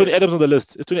 Is Tony Adams on the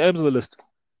list? Is Tony Adams on the list?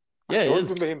 Yeah, it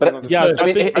is. But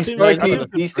historically,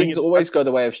 these things always go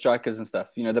the way of strikers and stuff.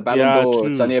 You know, the Ballon d'Or,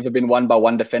 it's only ever been won by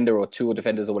one defender or two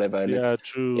defenders or whatever. And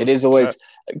true. It is always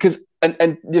because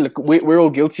and look, we're all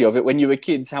guilty of it. When you were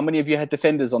kids, how many of you had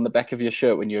defenders on the back of your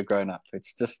shirt when you were growing up?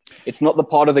 It's not the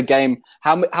part of the game.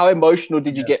 How emotional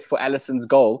did you get for Alisson's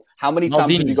goal? How many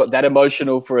times have you got that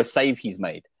emotional for a save he's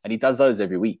made? And he does those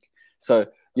every week. So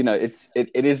it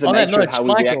is the nature of how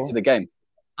we react to the game.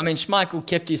 I mean, Schmeichel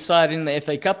kept his side in the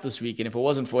FA Cup this week, and if it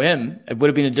wasn't for him, it would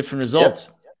have been a different result.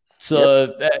 Yep.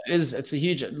 So it's a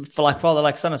huge father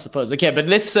like son, I suppose. Okay, but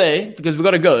let's say, because we've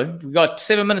got to go, we've got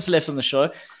 7 minutes left on the show.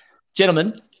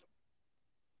 Gentlemen,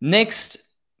 next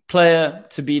player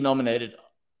to be nominated.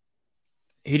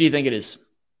 Who do you think it is?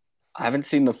 I haven't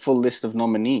seen the full list of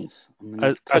nominees.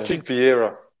 I think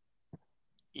Vieira.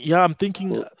 Yeah, I'm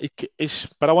thinking Ish,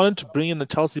 but I wanted to bring in the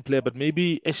Chelsea player, but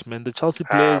maybe Ish, man, the Chelsea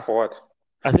players. For what?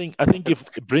 I think if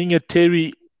bring a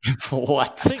Terry For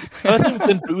what? I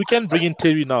think we can bring in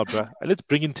Terry now, bro. Let's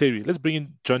bring in Terry. Let's bring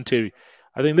in John Terry.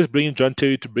 I think let's bring in John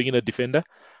Terry to bring in a defender.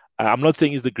 I'm not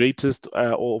saying he's the greatest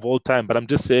of all time, but I'm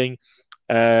just saying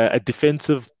a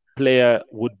defensive player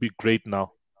would be great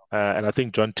now. And I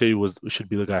think John Terry should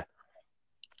be the guy.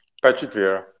 Patrick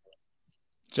Vieira.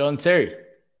 John Terry.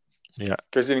 Yeah.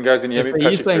 Guys didn't hear me. So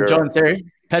you're saying John Terry?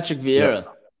 Patrick Vieira.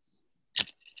 Yeah.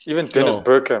 Even Dennis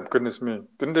Bergkamp, goodness me.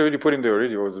 Didn't they really put him there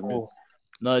already, or was it me? Oh.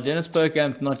 No, Dennis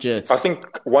Bergkamp, not yet. I think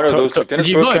one of those two. Dennis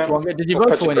Bergkamp. Did you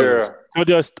vote for any of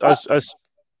those?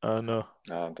 No.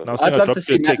 I'd love to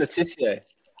see Matt Letizia.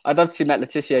 I'd love to see Matt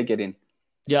Letizia get in.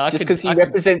 Yeah, just because he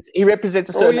represents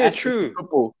a certain aspect of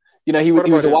football. You know, he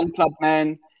was a one-club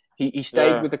man. He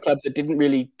stayed with the clubs that didn't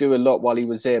really do a lot while he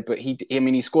was there, but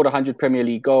he scored 100 Premier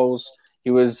League goals.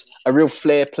 He was a real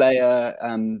flair player,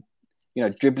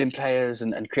 dribbling players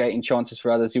and creating chances for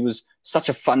others. He was such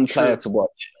a fun player to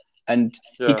watch. And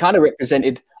he kind of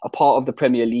represented a part of the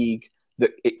Premier League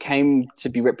that it came to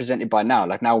be represented by now.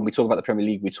 Like now when we talk about the Premier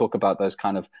League, we talk about those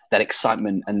kind of that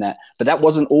excitement and that. But that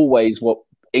wasn't always what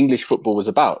English football was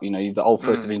about. You know, the old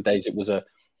First Division days, it was a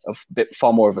bit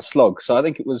far more of a slog. So I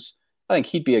think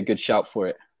he'd be a good shout for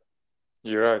it.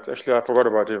 You're right. Actually, I forgot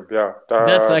about him. Yeah.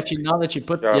 That's actually, now that you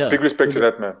put... Yeah, big respect to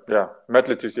that man. Yeah. Matt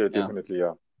Letizia, definitely,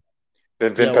 yeah.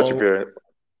 Then Patrick Vieira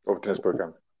of Dennis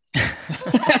Bergkamp.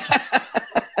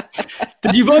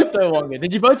 Did you vote though, Wonga?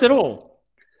 Did you vote at all?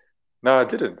 No, I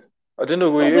didn't. I didn't know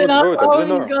where you would vote. How are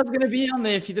these guys going to be on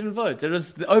there if you didn't vote? It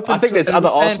was open. I think there's other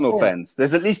Arsenal fans.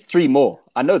 There's at least 3 more.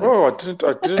 I know them. Oh, I didn't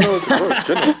know the vote.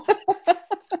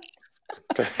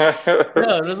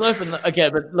 No, it was open. Okay,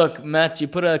 but look, Matt, you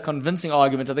put a convincing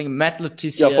argument. I think Matt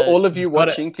Letizia... Yeah, for all of you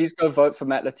watching, please go vote for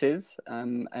Matt Letiz.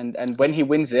 And when he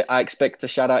wins it, I expect to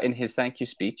shout out in his thank you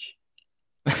speech.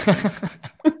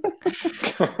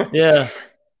 Yeah.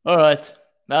 All right.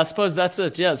 I suppose that's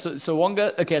it. Yeah. So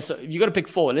Wonga. Okay. So you got to pick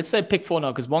 4. Let's say pick 4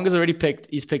 now, because Wonga's already picked.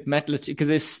 He's picked Matt Letizia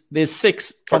because there's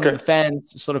 6 from the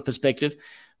fans' sort of perspective.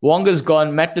 Wonga's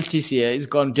gone. Matt Letizia. He's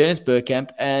gone. Dennis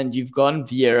Bergkamp, and you've gone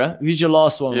Vieira. Who's your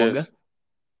last one, Wonga?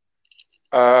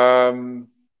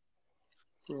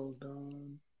 Hold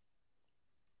on.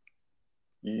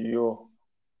 Yo.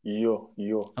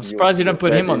 I'm surprised you don't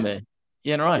put him on there.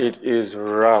 Yeah, right. It is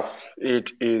rough.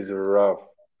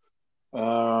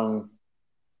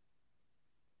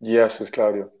 Yes, it's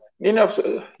Claudio. Enough.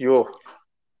 You know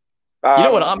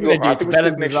what I'm going to do to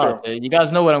balance this out? You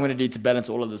guys know what I'm going to do to balance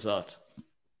all of this out.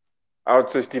 I would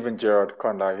say Steven Gerrard.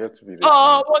 Can't lie. He has to be there.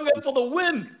 Oh, Wonga for the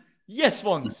win. Yes,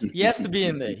 Wongs. He has to be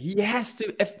in there. He has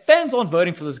to. If fans aren't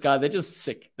voting for this guy, they're just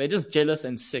sick. They're just jealous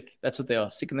and sick. That's what they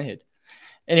are. Sick in the head.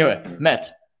 Anyway,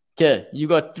 Matt. Okay, you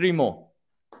got 3 more.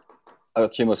 I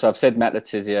got 3 more. So I've said Matt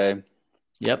Letizia.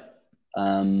 Yep.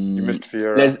 You missed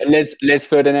Vieira. Les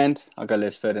Ferdinand. I'll go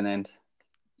Les Ferdinand.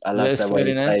 I love that way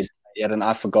he played. He had an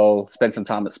eye for goal. Spent some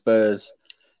time at Spurs.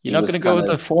 You're not going to go with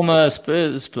a former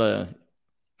Spurs player.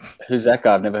 Who's that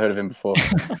guy? I've never heard of him before.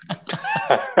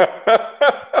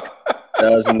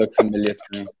 Doesn't look familiar to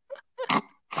me.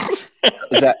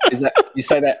 Is that you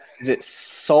say that? Is it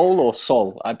Soul or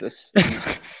Sol? I just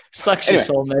sucks your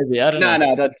soul, maybe. I don't know.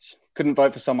 No, that's couldn't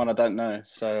vote for someone I don't know.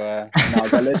 So I'll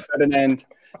go Les Ferdinand,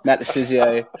 Matt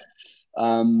Letizia.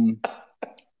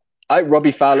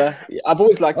 Robbie Fowler. I've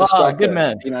always liked the striker. Good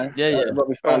man. You know, yeah.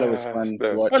 Robbie Fowler was fun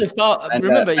to watch. Robbie Fowler,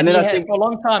 remember, for a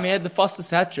long time, he had the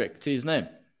fastest hat trick to his name.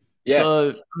 Yeah. So,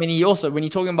 I mean, he also, when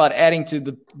you're talking about adding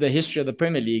to the history of the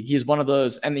Premier League, he's one of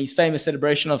those, and his famous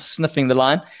celebration of sniffing the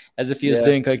line as if he was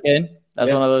doing cocaine.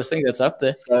 That's one of those things that's up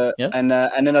there. So, and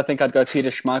then I think I'd go Peter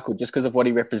Schmeichel just because of what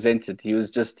he represented. He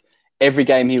was just, every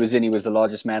game he was in, he was the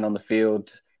largest man on the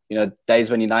field. You know,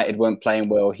 days when United weren't playing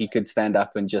well, he could stand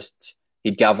up and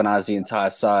he'd galvanize the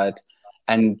entire side.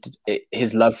 And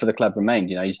his love for the club remained.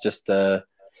 You know, he's just a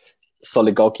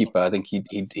solid goalkeeper. I think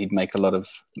he'd make a lot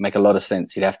of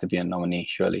sense. He'd have to be a nominee,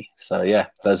 surely. So yeah,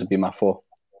 those would be my 4.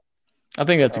 I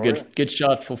think that's a good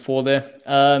shot for 4 there.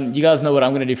 You guys know what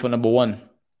I'm going to do for number 1.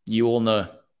 You all know.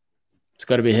 It's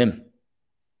got to be him.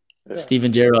 Yeah.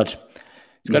 Steven Gerrard.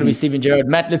 It's got to be Steven Gerrard.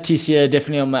 Matt Letizia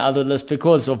definitely on my other list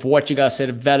because of what you guys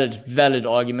said, valid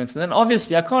arguments. And then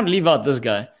obviously I can't leave out this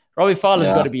guy. Robbie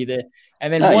Fowler's got to be there.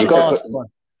 And then one last one.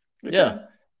 Yeah.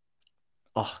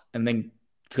 Oh, and then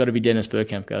it's got to be Dennis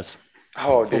Bergkamp, guys.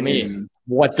 Oh, for me,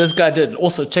 what this guy did.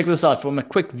 Also, check this out from a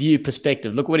quick view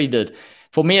perspective. Look what he did.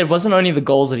 For me, it wasn't only the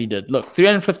goals that he did. Look,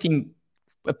 315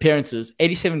 appearances,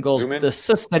 87 goals, the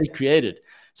assists that he created.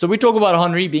 So we talk about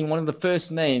Henry being one of the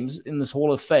first names in this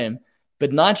Hall of Fame,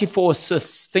 but 94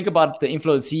 assists. Think about the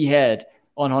influence he had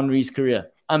on Henry's career.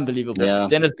 Unbelievable. Yeah.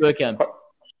 Dennis Bergkamp.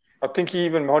 I think he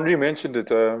even Henry mentioned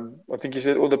it. I think he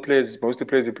said all the players, most of the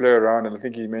players he play around, and I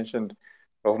think he mentioned,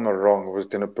 if I'm not wrong, it was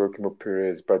Dennis Bergkamp or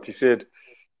Perez, but he said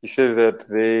that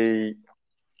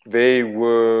they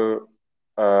were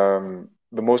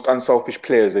the most unselfish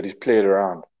players that he's played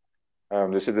around.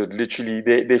 They said that literally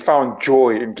they found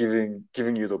joy in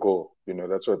giving you the goal. You know,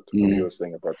 that's what he was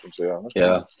saying about them. So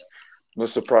yeah. No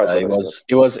surprise.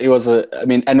 It was I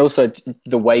mean, and also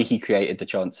the way he created the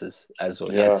chances as well.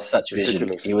 He had such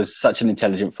ridiculous vision. He was such an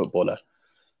intelligent footballer.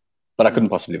 But I couldn't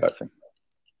possibly vote for him.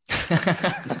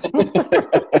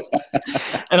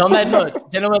 And on that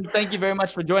note, gentlemen, thank you very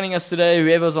much for joining us today.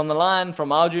 Whoever's on the line,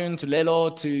 from Arjun to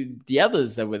Lelo to the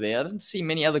others that were there. I didn't see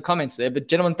many other comments there, but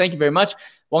gentlemen, thank you very much.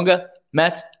 Wonga,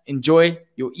 Matt, enjoy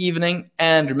your evening.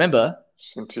 And remember,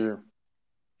 same to you.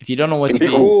 If you don't know what to be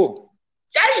cool.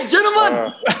 Yay,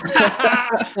 gentlemen!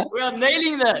 We are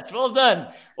nailing that. Well done.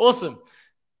 Awesome.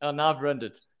 Oh, now I've ruined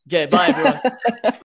it. Okay, bye, everyone.